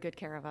very good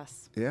care of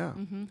us. Yeah.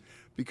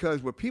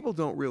 Because what people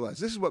don't realize,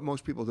 this is what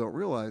most people don't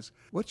realize.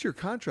 What's your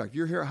contract?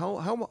 You're here.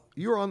 How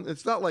you're on?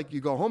 It's not like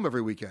you go home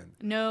every weekend.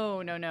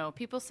 No.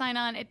 People sign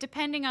on.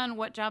 Depending on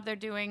what job they're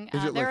doing.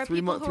 Is it there like are 3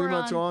 people months, who 3 are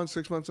months on,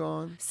 6 months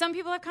on, Some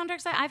people have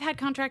contracts. I've had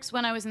contracts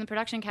when I was in the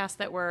production cast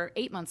that were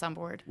 8 months on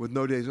board. with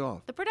no days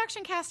off? The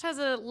production cast has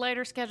a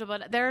lighter schedule,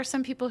 but there are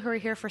some people who are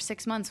here for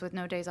 6 months with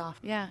no days off.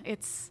 Yeah,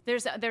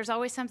 there's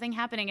always something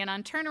happening. And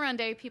on turnaround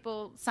day,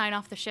 people sign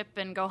off the ship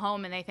and go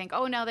home, and they think,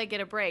 oh, now they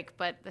get a break.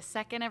 But the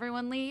second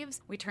everyone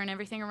leaves, we turn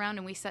everything around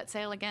and we set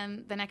sail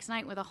again the next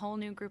night with a whole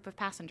new group of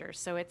passengers.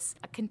 So it's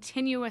a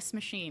continuous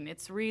machine.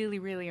 It's really,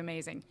 really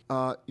amazing.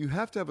 You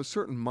have to have a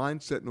certain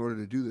mindset in order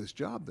to do this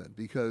job, then,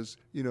 because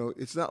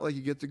it's not like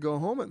you get to go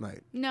home at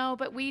night. No,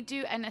 but we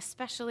do, and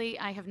especially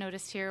I have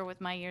noticed here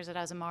with my years at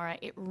Azamara,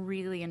 it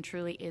really and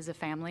truly is a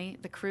family.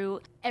 The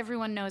crew,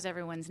 everyone knows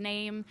everyone's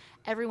name.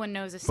 Everyone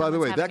knows if By the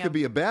someone's way, having that could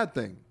be a bad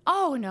thing.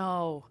 Oh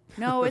no,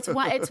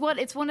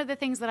 it's one of the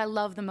things that I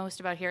love the most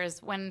about here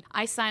is when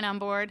I sign on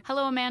board.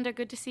 Hello, Amanda.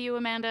 Good to see you,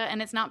 Amanda.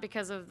 And it's not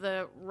because of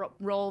the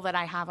role that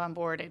I have on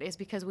board. It is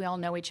because we all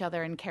know each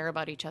other and care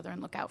about each other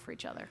and look out for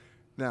each other.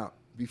 Now,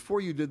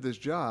 before you did this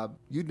job,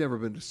 you'd never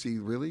been to sea,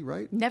 really,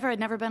 right? I'd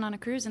never been on a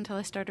cruise until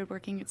I started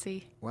working at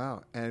sea.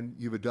 Wow. And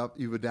you've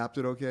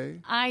adapted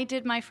okay? I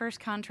did my first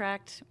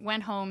contract,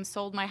 went home,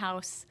 sold my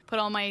house, put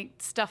all my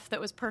stuff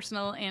that was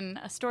personal in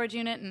a storage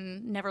unit,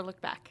 and never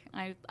looked back.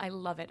 I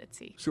love it at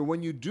sea. So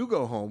when you do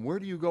go home, where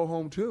do you go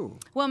home to?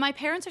 Well, my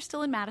parents are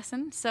still in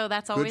Madison, so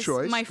that's always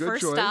my Good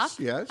first choice, stop.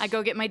 yes. I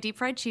go get my deep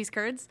fried cheese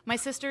curds. My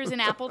sister's in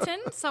Appleton,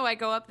 so I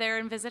go up there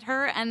and visit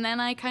her, and then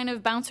I kind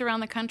of bounce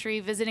around the country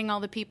visiting all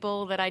the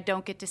people that I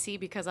don't get to see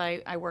because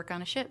I work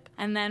on a ship.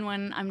 And then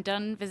when I'm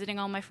done visiting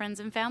all my friends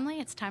and family,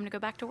 it's time to go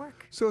back to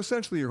work. So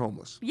essentially you're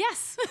homeless.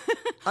 Yes.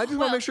 I just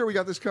want to make sure we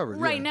got this covered.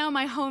 Right now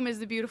my home is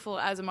the beautiful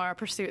Azamara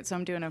Pursuit, so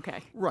I'm doing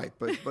okay. Right,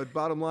 but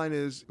bottom line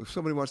is, if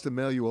somebody wants to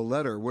mail you a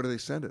letter, where do they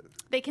send it?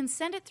 They can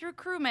send it through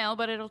crew mail,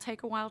 but it'll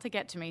take a while to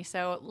get to me.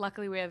 So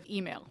luckily we have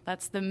email.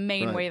 That's the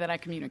main way that I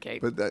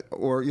communicate. But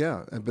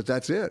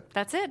that's it.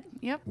 That's it.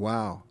 Yep.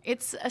 Wow.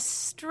 It's a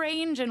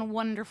strange and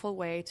wonderful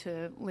way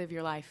to live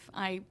your life.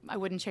 I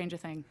wouldn't change a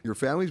thing. Your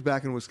family's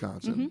back in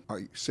Wisconsin. Mm-hmm. Are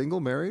you single,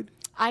 married?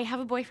 I have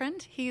a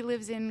boyfriend. He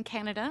lives in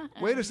Canada.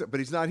 Wait a second, but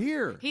he's not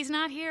here. He's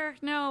not here,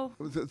 no.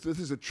 This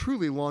is a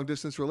truly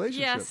long-distance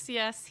relationship.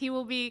 Yes. He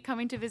will be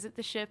coming to visit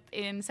the ship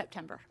in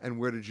September. And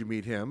where did you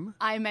meet him?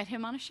 I met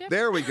him on a ship.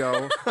 There we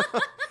go.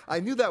 I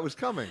knew that was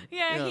coming.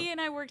 Yeah, he and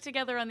I worked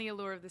together on the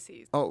Allure of the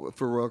Seas. Oh,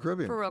 for Royal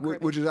Caribbean. For Royal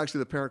Caribbean. Which is actually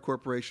the parent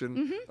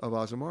corporation of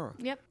Azamara.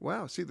 Yep.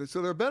 Wow. See,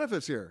 so there are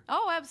benefits here.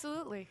 Oh,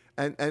 absolutely.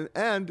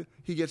 And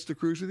he gets to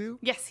cruise with you?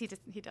 Yes, he does.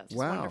 It's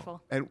wow.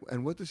 wonderful.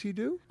 And what does he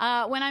do?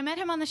 When I met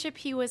him on the ship,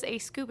 he was a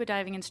scuba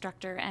diving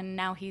instructor, and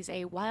now he's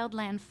a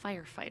wildland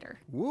firefighter.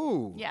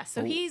 Woo. Yeah,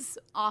 so he's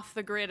off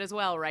the grid as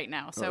well right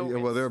now. So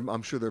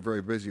I'm sure they're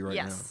very busy right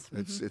yes. now.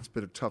 It's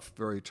been a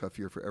very tough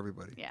year for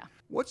everybody. Yeah.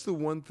 What's the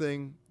one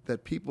thing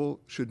that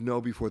people should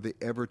know before they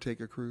ever take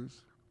a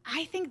cruise?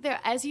 I think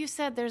as you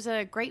said, there's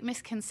a great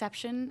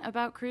misconception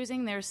about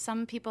cruising. There's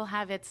some people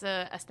have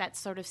that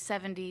sort of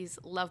 70s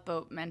love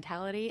boat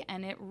mentality,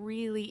 and it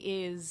really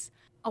is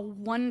a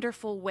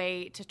wonderful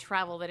way to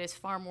travel that is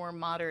far more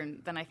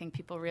modern than I think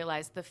people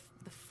realize. The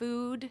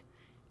food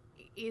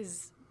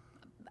is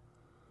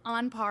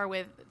on par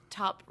with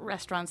top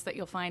restaurants that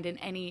you'll find in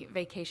any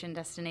vacation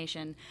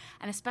destination.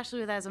 And especially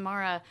with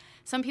Azamara,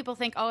 some people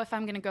think, if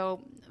I'm going to go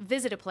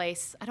visit a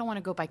place, I don't want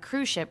to go by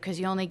cruise ship because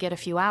you only get a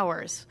few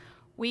hours.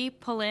 We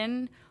pull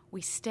in, we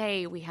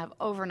stay, we have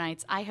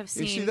overnights. I have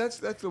seen... You see, that's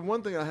the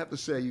one thing I have to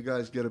say you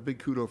guys get a big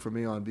kudo from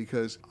me on,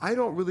 because I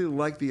don't really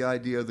like the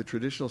idea of the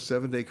traditional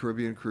 7-day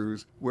Caribbean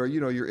cruise where,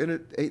 you're in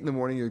at 8 in the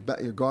morning, you're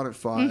gone at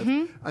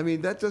 5. I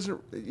mean, that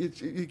doesn't...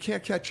 You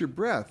can't catch your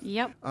breath.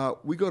 Yep.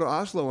 We go to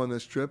Oslo on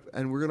this trip,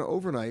 and we're going to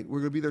overnight. We're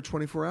going to be there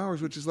 24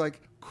 hours, which is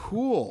like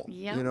cool.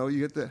 Yep. You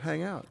get to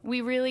hang out. We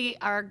really,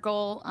 our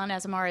goal on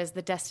Azamara is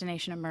the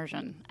destination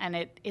immersion, and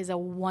it is a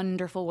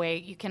wonderful way.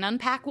 You can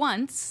unpack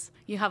once.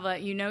 You have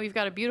you've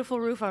got a beautiful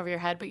roof over your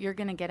head, but you're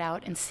going to get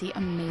out and see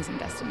amazing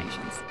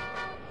destinations.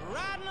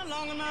 Riding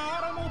along in my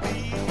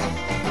automobile,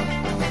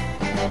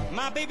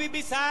 my baby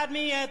beside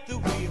me at the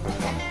wheel,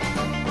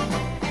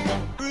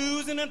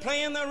 cruising and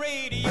playing the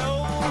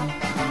radio,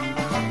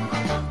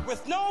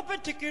 with no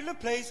particular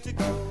place to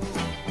go.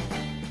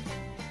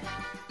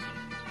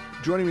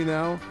 Joining me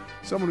now,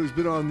 someone who's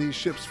been on these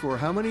ships for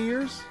how many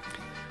years?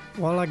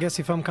 Well, I guess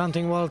if I'm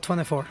counting well,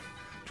 24.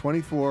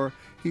 24.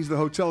 He's the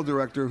hotel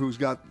director who's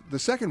got the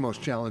second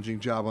most challenging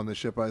job on the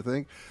ship, I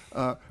think.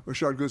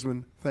 Rashad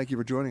Guzman, thank you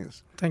for joining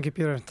us. Thank you,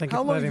 Peter. Thank you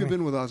How for long having have you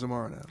me. been with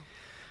Azamara now?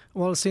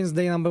 Well, since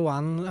day number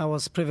 1, I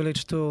was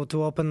privileged to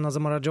open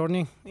Azamara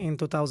Journey in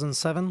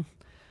 2007.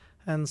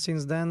 And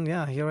since then,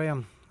 here I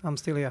am. I'm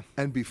still here.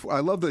 And before,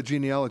 I love the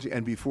genealogy.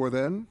 And before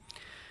then?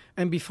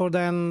 And before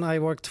then, I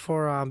worked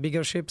for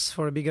bigger ships,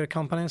 for bigger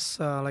companies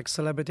like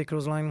Celebrity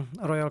Cruise Line,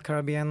 Royal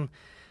Caribbean.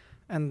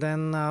 And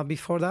then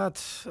before that...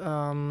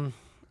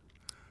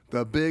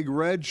 the big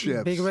red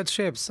ships. Big red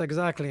ships,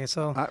 exactly.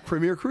 So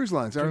Premier Cruise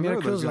Lines. I Premier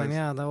remember Cruise those Line,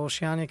 guys. the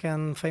Oceanic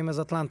and famous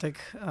Atlantic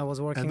I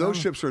was working on. And those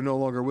ships are no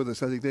longer with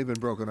us. I think they've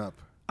been broken up.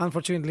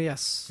 Unfortunately,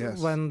 yes.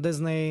 When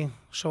Disney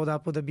showed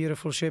up with the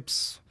beautiful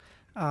ships...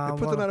 they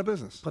put them out of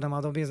business. Put them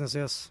out of business,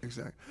 yes.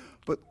 Exactly.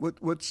 But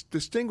what's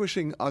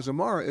distinguishing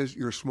Azamara is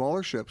your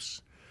smaller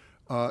ships.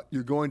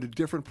 You're going to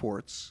different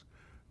ports.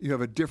 You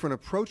have a different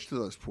approach to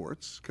those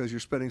ports because you're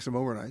spending some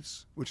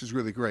overnights, which is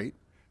really great,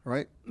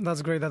 right? That's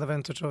a great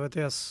advantage of it,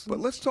 yes. But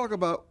let's talk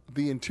about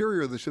the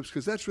interior of the ships,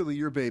 because that's really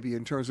your baby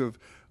in terms of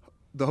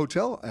the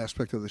hotel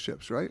aspect of the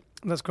ships, right?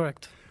 That's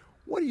correct.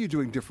 What are you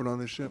doing different on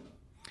this ship?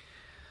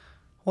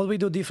 What we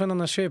do different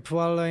on a ship,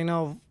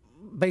 well,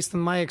 based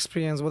on my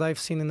experience, what I've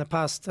seen in the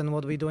past and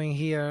what we're doing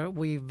here,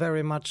 we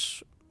very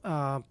much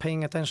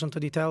paying attention to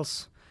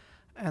details,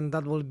 and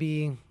that will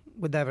be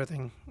with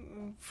everything,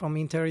 from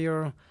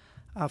interior,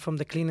 from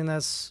the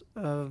cleanliness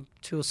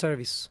to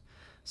service.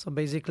 So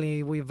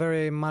basically, we're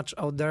very much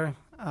out there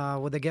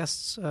with the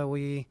guests.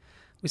 We're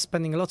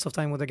spending lots of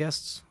time with the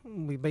guests.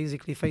 We're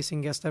basically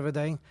facing guests every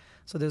day.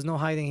 So there's no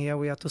hiding here.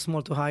 We are too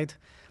small to hide.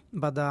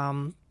 But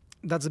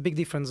that's a big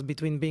difference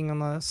between being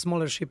on a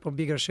smaller ship or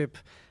bigger ship.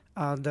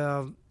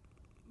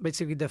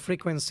 Basically, the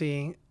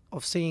frequency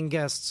of seeing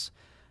guests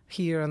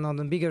here and on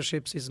the bigger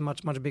ships is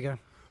much, much bigger.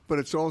 But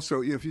it's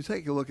also, if you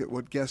take a look at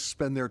what guests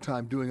spend their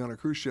time doing on a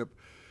cruise ship,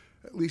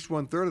 at least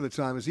 1/3 of the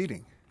time is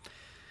eating.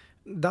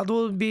 That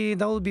will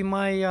be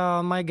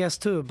my guess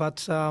too.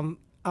 But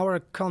our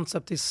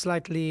concept is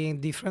slightly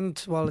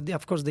different. Well,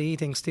 of course, the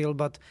eating still,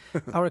 but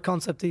our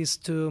concept is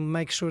to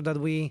make sure that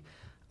we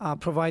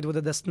provide with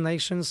the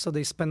destinations, so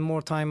they spend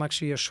more time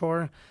actually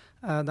ashore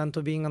than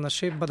to being on a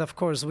ship. But of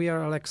course, we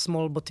are like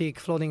small boutique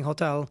floating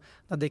hotel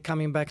that they're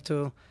coming back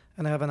to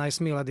and have a nice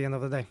meal at the end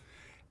of the day.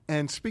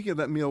 And speaking of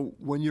that meal,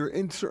 when you're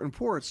in certain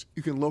ports,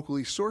 you can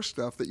locally source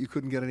stuff that you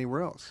couldn't get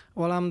anywhere else.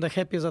 Well, I'm the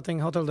happiest, I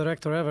think, hotel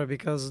director ever,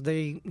 because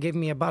they gave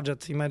me a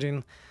budget,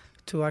 imagine,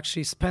 to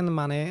actually spend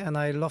money, and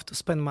I love to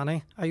spend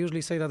money. I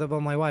usually say that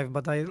about my wife,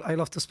 but I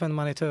love to spend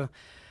money too.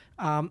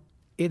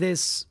 It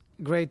is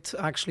great,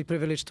 actually,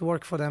 privilege to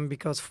work for them,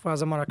 because for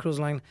Azamara Cruise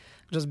Line,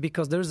 just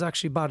because there's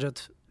actually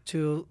budget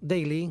to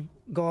daily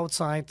go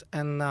outside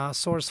and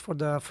source for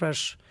the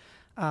fresh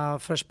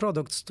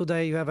products.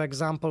 Today you have an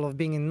example of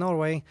being in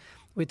Norway.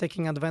 We're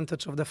taking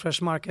advantage of the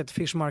fresh market,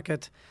 fish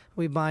market.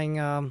 We're buying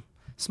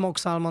smoked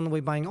salmon,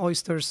 we're buying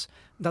oysters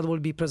that will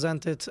be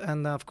presented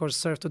and, of course,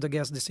 served to the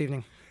guests this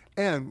evening.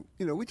 And,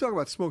 we talk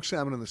about smoked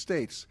salmon in the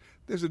States.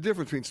 There's a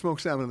difference between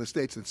smoked salmon in the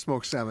States and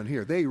smoked salmon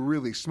here. They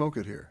really smoke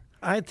it here.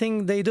 I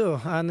think they do.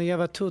 And you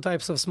have two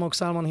types of smoked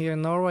salmon here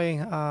in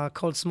Norway,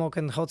 cold smoke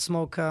and hot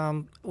smoke,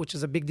 which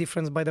is a big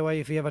difference, by the way,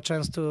 if you have a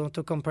chance to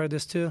compare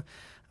these two.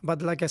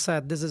 But like I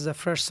said, this is a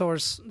fresh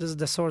source. This is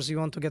the source you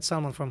want to get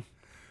salmon from.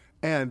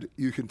 And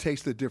you can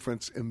taste the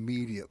difference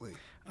immediately.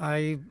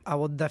 I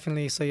would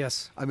definitely say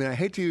yes. I mean, I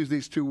hate to use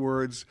these two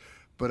words,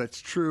 but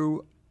it's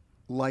true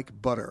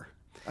like butter.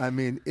 I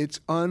mean, it's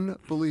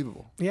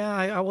unbelievable. Yeah,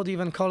 I would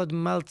even call it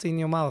melt in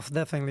your mouth,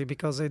 definitely,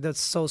 because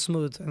it's so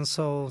smooth and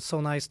so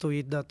nice to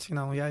eat that,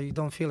 you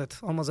don't feel it,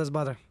 almost as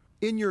butter.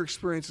 In your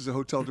experience as a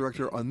hotel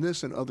director on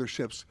this and other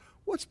ships,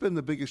 what's been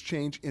the biggest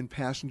change in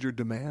passenger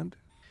demand?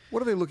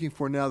 What are they looking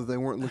for now that they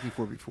weren't looking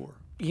for before?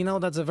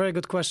 That's a very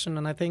good question,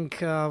 and I think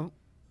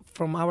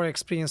from our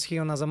experience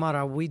here on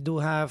Azamara, we do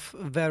have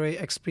very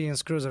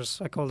experienced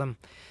cruisers, I call them.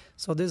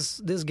 So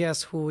these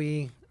guests who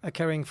we are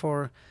caring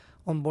for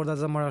on board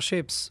Azamara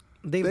ships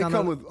They've They done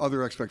come with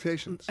other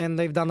expectations. and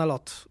they've done a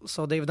lot.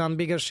 So they've done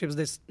bigger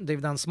ships,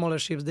 they've done smaller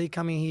ships. They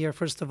come in here,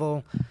 first of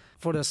all,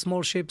 for the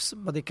small ships,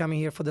 but they come in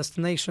here for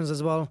destinations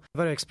as well.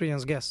 Very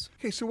experienced guests.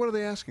 Okay, so what are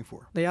they asking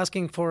for? They're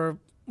asking for,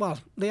 well,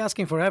 they're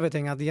asking for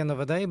everything at the end of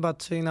the day,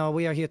 but,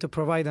 we are here to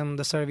provide them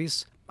the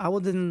service. I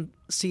wouldn't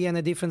see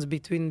any difference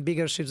between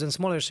bigger ships and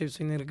smaller ships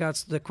in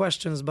regards to the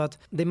questions, but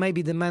they may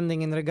be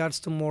demanding in regards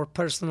to more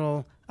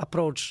personal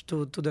approach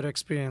to their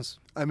experience.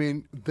 I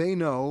mean, they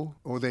know,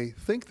 or they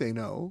think they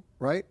know,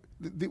 right?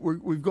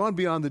 We've gone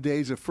beyond the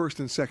days of first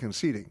and second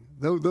seating.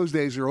 Those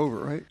days are over,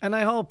 right? And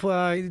I hope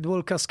it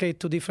will cascade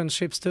to different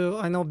ships too.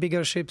 I know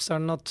bigger ships are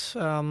not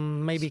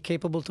maybe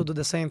capable to do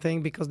the same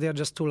thing because they are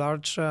just too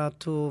large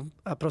to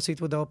proceed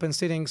with the open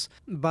seatings.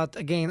 But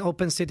again,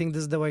 open seating,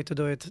 this is the way to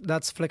do it.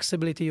 That's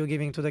flexibility you're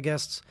giving to the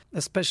guests,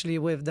 especially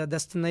with the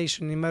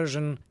destination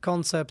immersion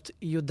concept.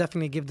 You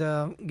definitely give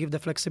the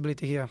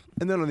flexibility here.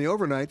 And then on the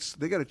overnights,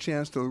 they got a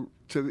chance to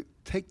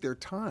take their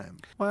time.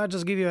 Well, I'll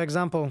just give you an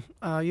example.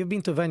 You've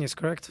been to Venice,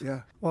 correct?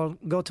 Yeah. Well,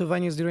 go to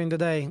Venice during the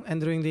day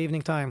and during the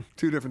evening time.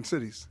 Two different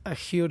cities. A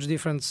huge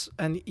difference.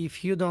 And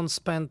if you don't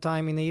spend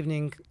time in the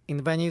evening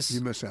in Venice,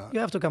 You miss out. you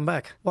have to come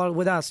back. Well,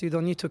 with us, you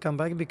don't need to come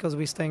back because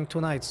we're staying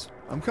 2 nights.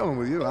 I'm coming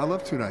with you. I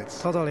love 2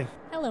 nights. Totally.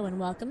 Hello and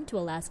welcome to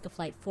Alaska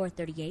Flight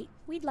 438.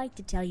 We'd like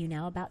to tell you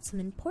now about some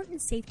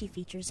important safety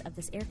features of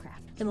this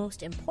aircraft. The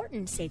most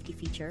important safety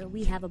feature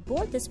we have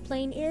aboard this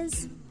plane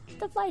is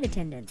the flight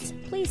attendants.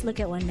 Please look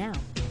at one now.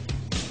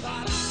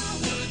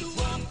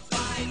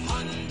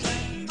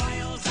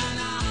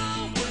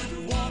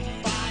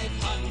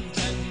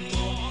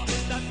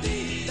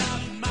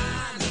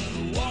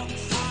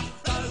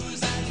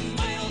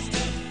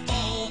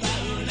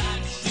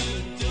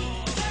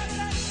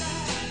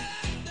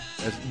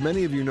 As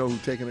many of you know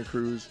who've taken a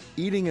cruise,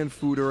 eating and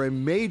food are a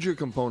major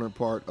component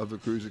part of the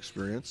cruise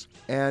experience,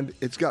 and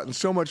it's gotten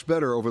so much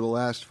better over the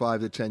last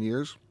 5 to 10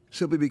 years.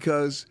 Simply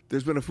because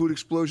there's been a food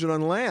explosion on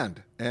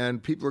land,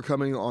 and people are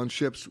coming on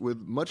ships with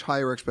much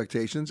higher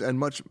expectations and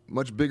much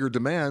bigger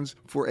demands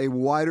for a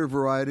wider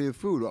variety of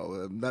food.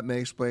 That may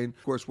explain,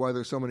 of course, why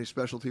there's so many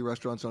specialty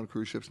restaurants on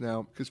cruise ships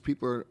now, because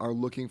people are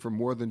looking for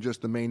more than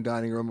just the main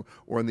dining room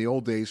or, in the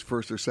old days,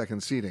 first or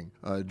second seating.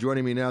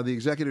 Joining me now, the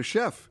executive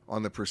chef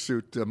on the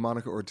Pursuit,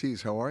 Monica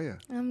Ortiz. How are you?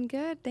 I'm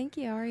good, thank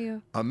you. How are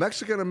you? A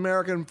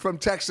Mexican-American from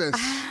Texas.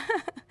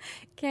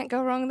 Can't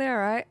go wrong there,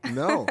 right?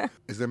 No.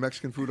 Is there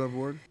Mexican food on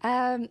board?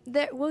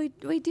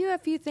 We do a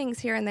few things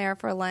here and there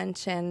for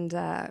lunch, and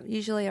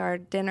usually our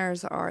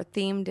dinners are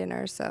themed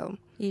dinners, so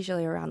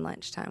usually around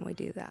lunchtime we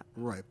do that.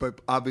 Right,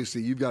 but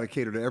obviously you've got to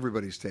cater to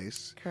everybody's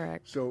tastes.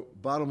 Correct. So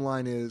bottom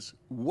line is,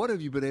 what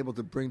have you been able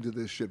to bring to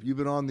this ship? You've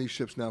been on these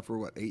ships now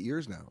for, 8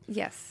 years now?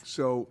 Yes.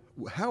 So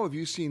how have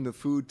you seen the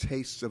food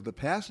tastes of the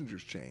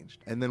passengers changed,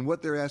 and then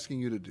what they're asking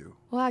you to do?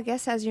 Well, I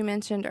guess as you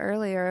mentioned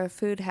earlier,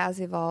 food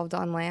has evolved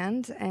on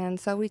land, and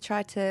so we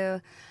try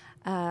to...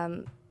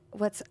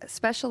 What's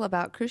special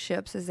about cruise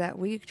ships is that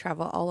we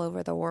travel all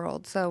over the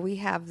world. So we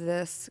have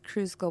this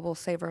Cruise Global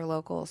Savor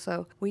Local.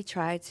 So we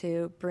try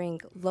to bring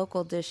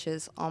local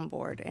dishes on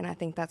board. And I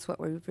think that's what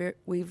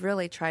we've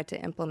really tried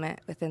to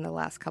implement within the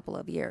last couple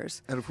of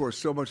years. And of course,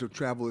 so much of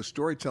travel is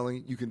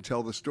storytelling. You can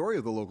tell the story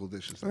of the local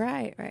dishes.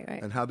 Right.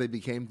 And how they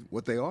became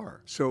what they are.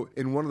 So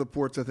in one of the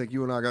ports, I think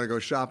you and I got to go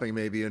shopping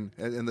maybe in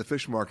the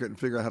fish market and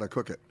figure out how to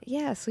cook it.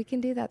 Yes, we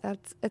can do that.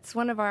 It's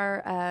one of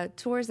our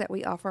tours that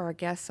we offer our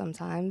guests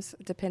sometimes,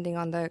 depending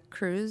on the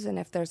cruise, and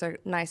if there's a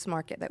nice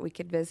market that we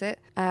could visit,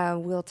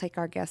 we'll take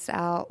our guests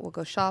out, we'll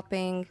go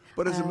shopping.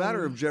 But as a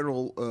matter of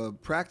general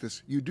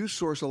practice, you do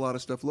source a lot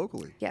of stuff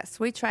locally. Yes,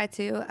 we try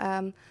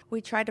to. We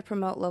try to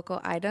promote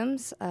local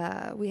items.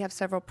 We have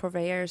several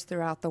purveyors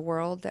throughout the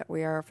world that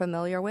we are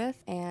familiar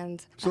with.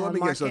 And so let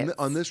me guess, markets.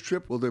 on this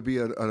trip, will there be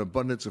an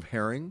abundance of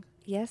herring?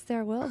 Yes,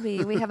 there will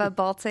be. We have a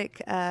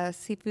Baltic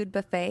seafood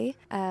buffet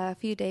a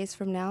few days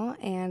from now,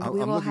 and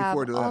we will have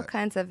all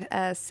kinds of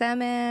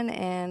salmon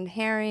and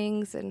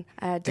herrings and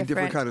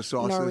different kind of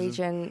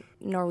sausages.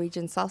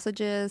 Norwegian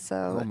sausages.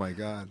 So oh my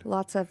God,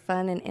 lots of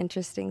fun and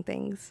interesting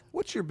things.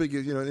 What's your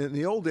biggest? In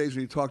the old days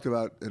when you talked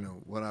about,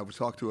 when I would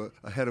talk to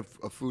a head of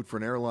food for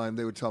an airline,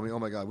 they would tell me, "Oh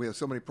my God, we have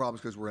so many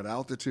problems because we're at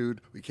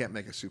altitude. We can't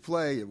make a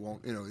souffle. It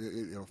won't,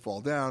 it'll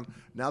fall down."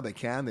 Now they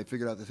can. They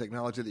figured out the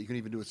technology that you can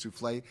even do a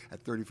souffle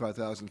at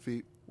 35,000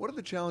 feet. What are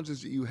the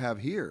challenges that you have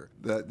here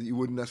that you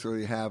wouldn't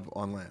necessarily have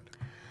on land?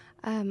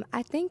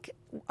 I think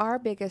our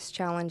biggest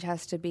challenge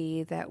has to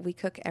be that we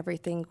cook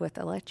everything with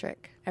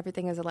electric.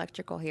 Everything is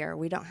electrical here.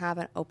 We don't have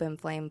an open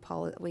flame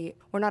policy.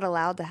 We're not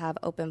allowed to have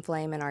open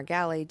flame in our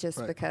galley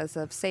just because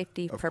of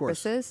safety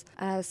purposes.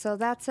 So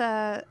that's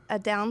a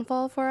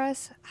downfall for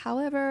us.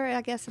 However,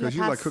 I guess in the past...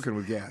 Because you like cooking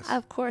with gas.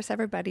 Of course,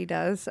 everybody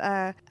does.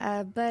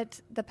 But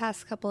the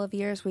past couple of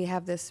years, we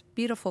have this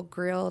beautiful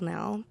grill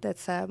now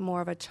that's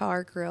more of a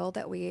char grill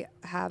that we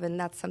have, and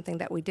that's something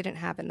that we didn't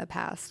have in the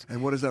past.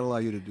 And what does that allow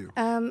you to do?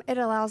 It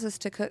allows us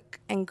to cook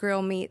and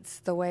grill meats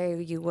the way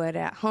you would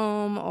at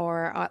home,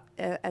 or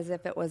as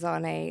if it it was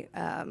on a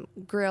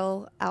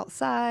grill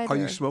outside. Are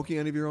you smoking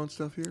any of your own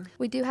stuff here?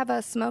 We do have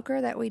a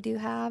smoker that we do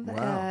have.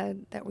 Wow.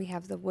 That we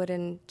have the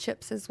wooden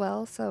chips as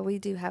well. So we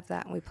do have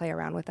that, and we play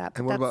around with that.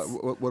 And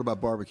what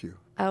about barbecue?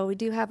 Oh, we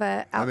do have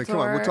a outdoor. I mean, come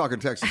on, we're talking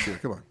Texas here.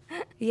 Come on.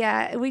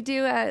 Yeah, we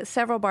do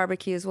several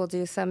barbecues. We'll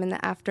do some in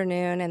the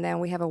afternoon, and then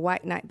we have a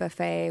white night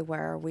buffet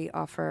where we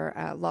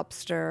offer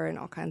lobster and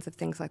all kinds of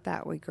things like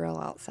that. We grill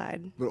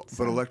outside. But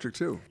electric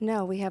too?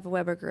 No, we have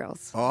Weber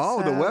grills.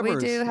 Oh, so the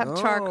Webers. We do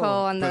have charcoal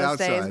on but those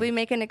outside. days. We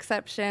make an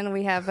exception.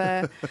 We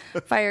have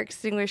fire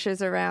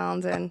extinguishers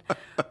around, and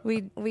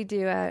we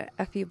do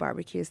a few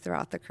barbecues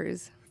throughout the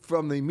cruise.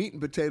 From the meat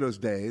and potatoes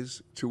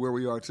days to where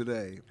we are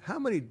today, how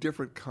many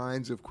different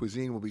kinds of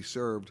cuisine will be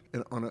served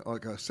on a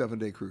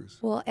 7-day cruise?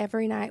 Well,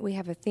 every night we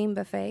have a theme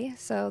buffet,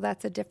 so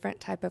that's a different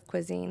type of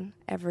cuisine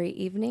every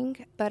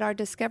evening. But our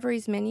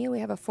Discoveries menu, we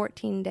have a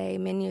 14-day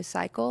menu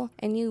cycle,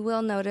 and you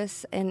will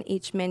notice in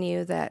each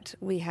menu that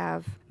we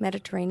have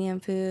Mediterranean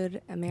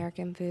food,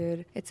 American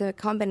food. It's a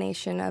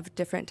combination of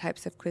different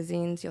types of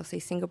cuisines. You'll see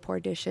Singapore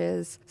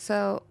dishes,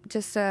 so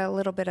just a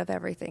little bit of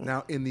everything.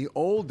 Now, in the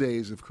old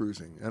days of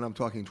cruising, and I'm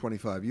talking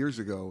 25 years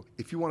ago,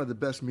 if you wanted the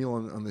best meal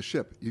on the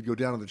ship, you'd go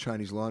down to the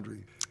Chinese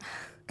Laundry.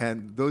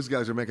 And those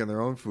guys are making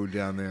their own food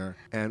down there.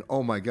 And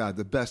oh my God,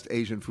 the best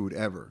Asian food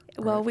ever.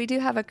 Well, we do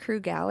have a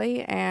crew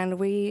galley, and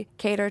we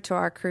cater to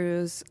our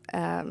crew's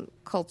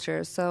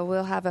culture. So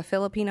we'll have a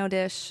Filipino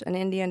dish, an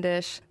Indian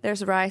dish.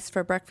 There's rice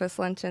for breakfast,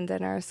 lunch, and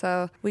dinner.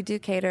 So we do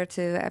cater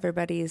to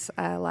everybody's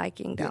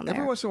liking down there.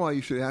 Every once in a while,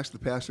 you should ask the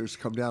passengers to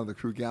come down to the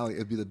crew galley.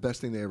 It'd be the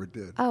best thing they ever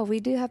did. Oh, we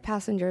do have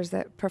passengers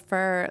that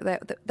prefer,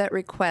 that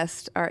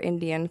request our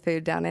Indian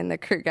food down in the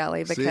crew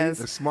galley because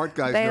the smart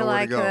guys they know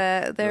like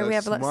where to go. We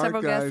have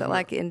several guests that know.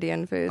 like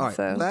Indian food. All right,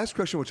 so. last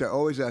question, which I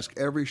always ask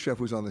every chef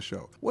who's on the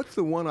show. What's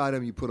the one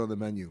item you put on the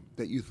menu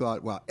that you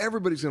thought, wow,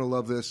 everybody's going to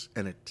love this,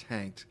 and it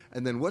tanked?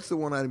 And then what's the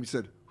one item you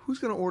said, who's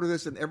going to order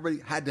this, and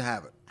everybody had to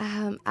have it?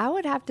 I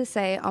would have to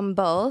say on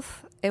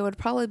both, it would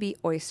probably be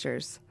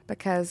oysters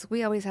because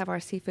we always have our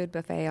seafood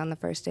buffet on the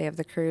first day of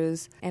the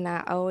cruise, and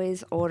I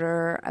always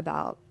order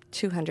about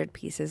 200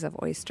 pieces of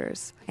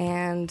oysters.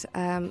 And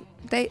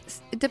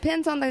it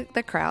depends on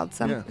the crowd.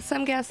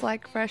 Some guests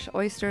like fresh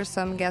oysters,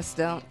 some guests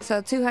don't.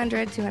 So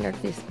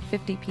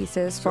 250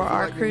 pieces for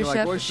our cruise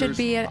ship should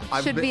be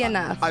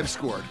enough. I've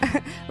scored.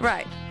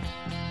 Right.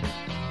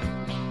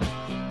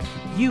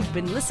 You've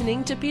been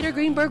listening to Peter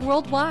Greenberg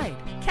Worldwide.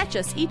 Catch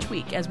us each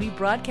week as we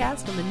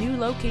broadcast from a new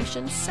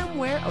location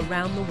somewhere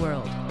around the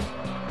world.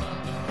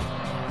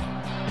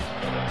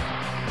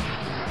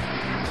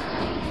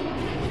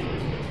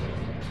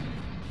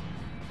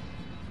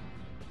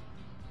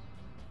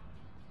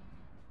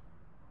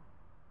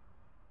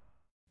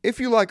 If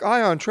you like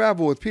Ion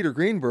Travel with Peter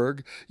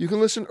Greenberg, you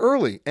can listen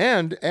early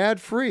and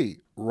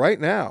ad-free right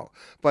now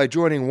by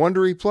joining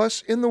Wondery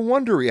Plus in the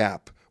Wondery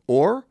app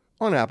or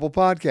on Apple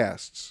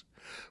Podcasts.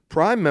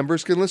 Prime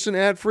members can listen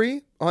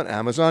ad-free on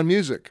Amazon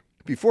Music.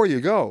 Before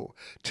you go,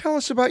 tell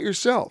us about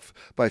yourself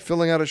by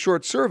filling out a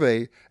short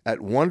survey at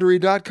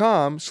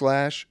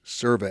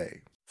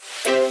Wondery.com/survey.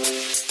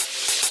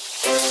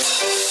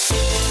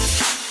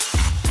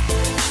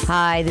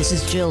 Hi, this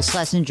is Jill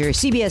Schlesinger,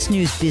 CBS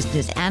News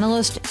business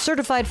analyst,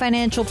 certified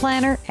financial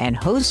planner, and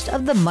host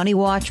of the Money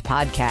Watch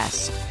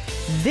podcast.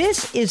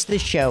 This is the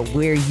show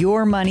where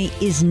your money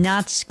is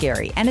not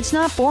scary and it's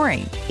not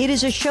boring. It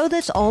is a show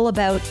that's all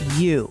about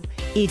you.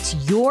 It's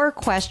your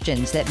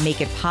questions that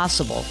make it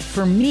possible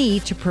for me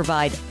to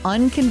provide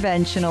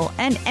unconventional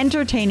and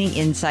entertaining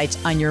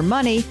insights on your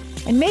money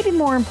and maybe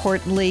more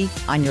importantly,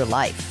 on your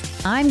life.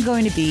 I'm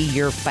going to be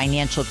your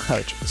financial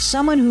coach,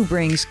 someone who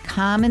brings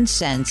common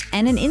sense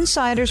and an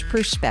insider's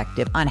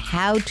perspective on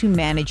how to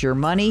manage your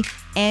money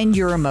and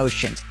your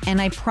emotions.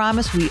 And I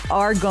promise we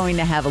are going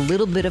to have a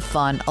little bit of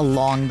fun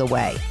along the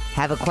way.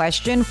 Have a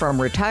question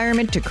from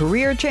retirement to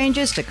career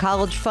changes to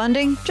college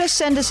funding? Just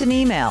send us an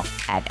email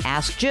at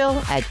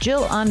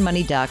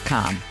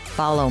askjill@jillonmoney.com.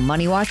 Follow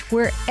Money Watch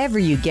wherever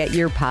you get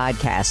your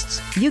podcasts.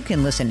 You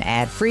can listen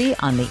ad-free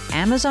on the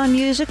Amazon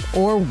Music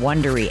or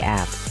Wondery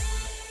app.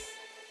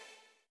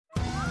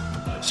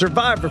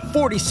 Survivor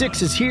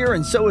 46 is here,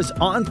 and so is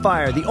On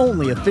Fire, the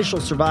only official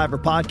Survivor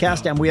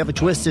podcast, and we have a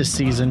twist this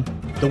season.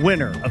 The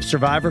winner of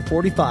Survivor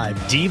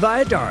 45, Dee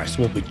Valladares,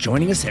 will be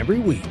joining us every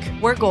week.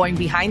 We're going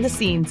behind the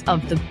scenes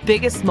of the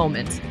biggest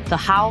moments, the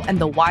how and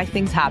the why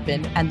things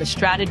happen, and the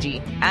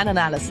strategy and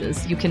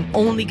analysis you can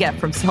only get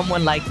from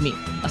someone like me,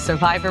 a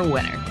Survivor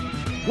winner.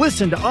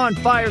 Listen to On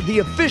Fire, the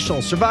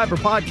official Survivor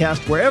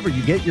podcast, wherever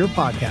you get your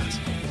podcasts.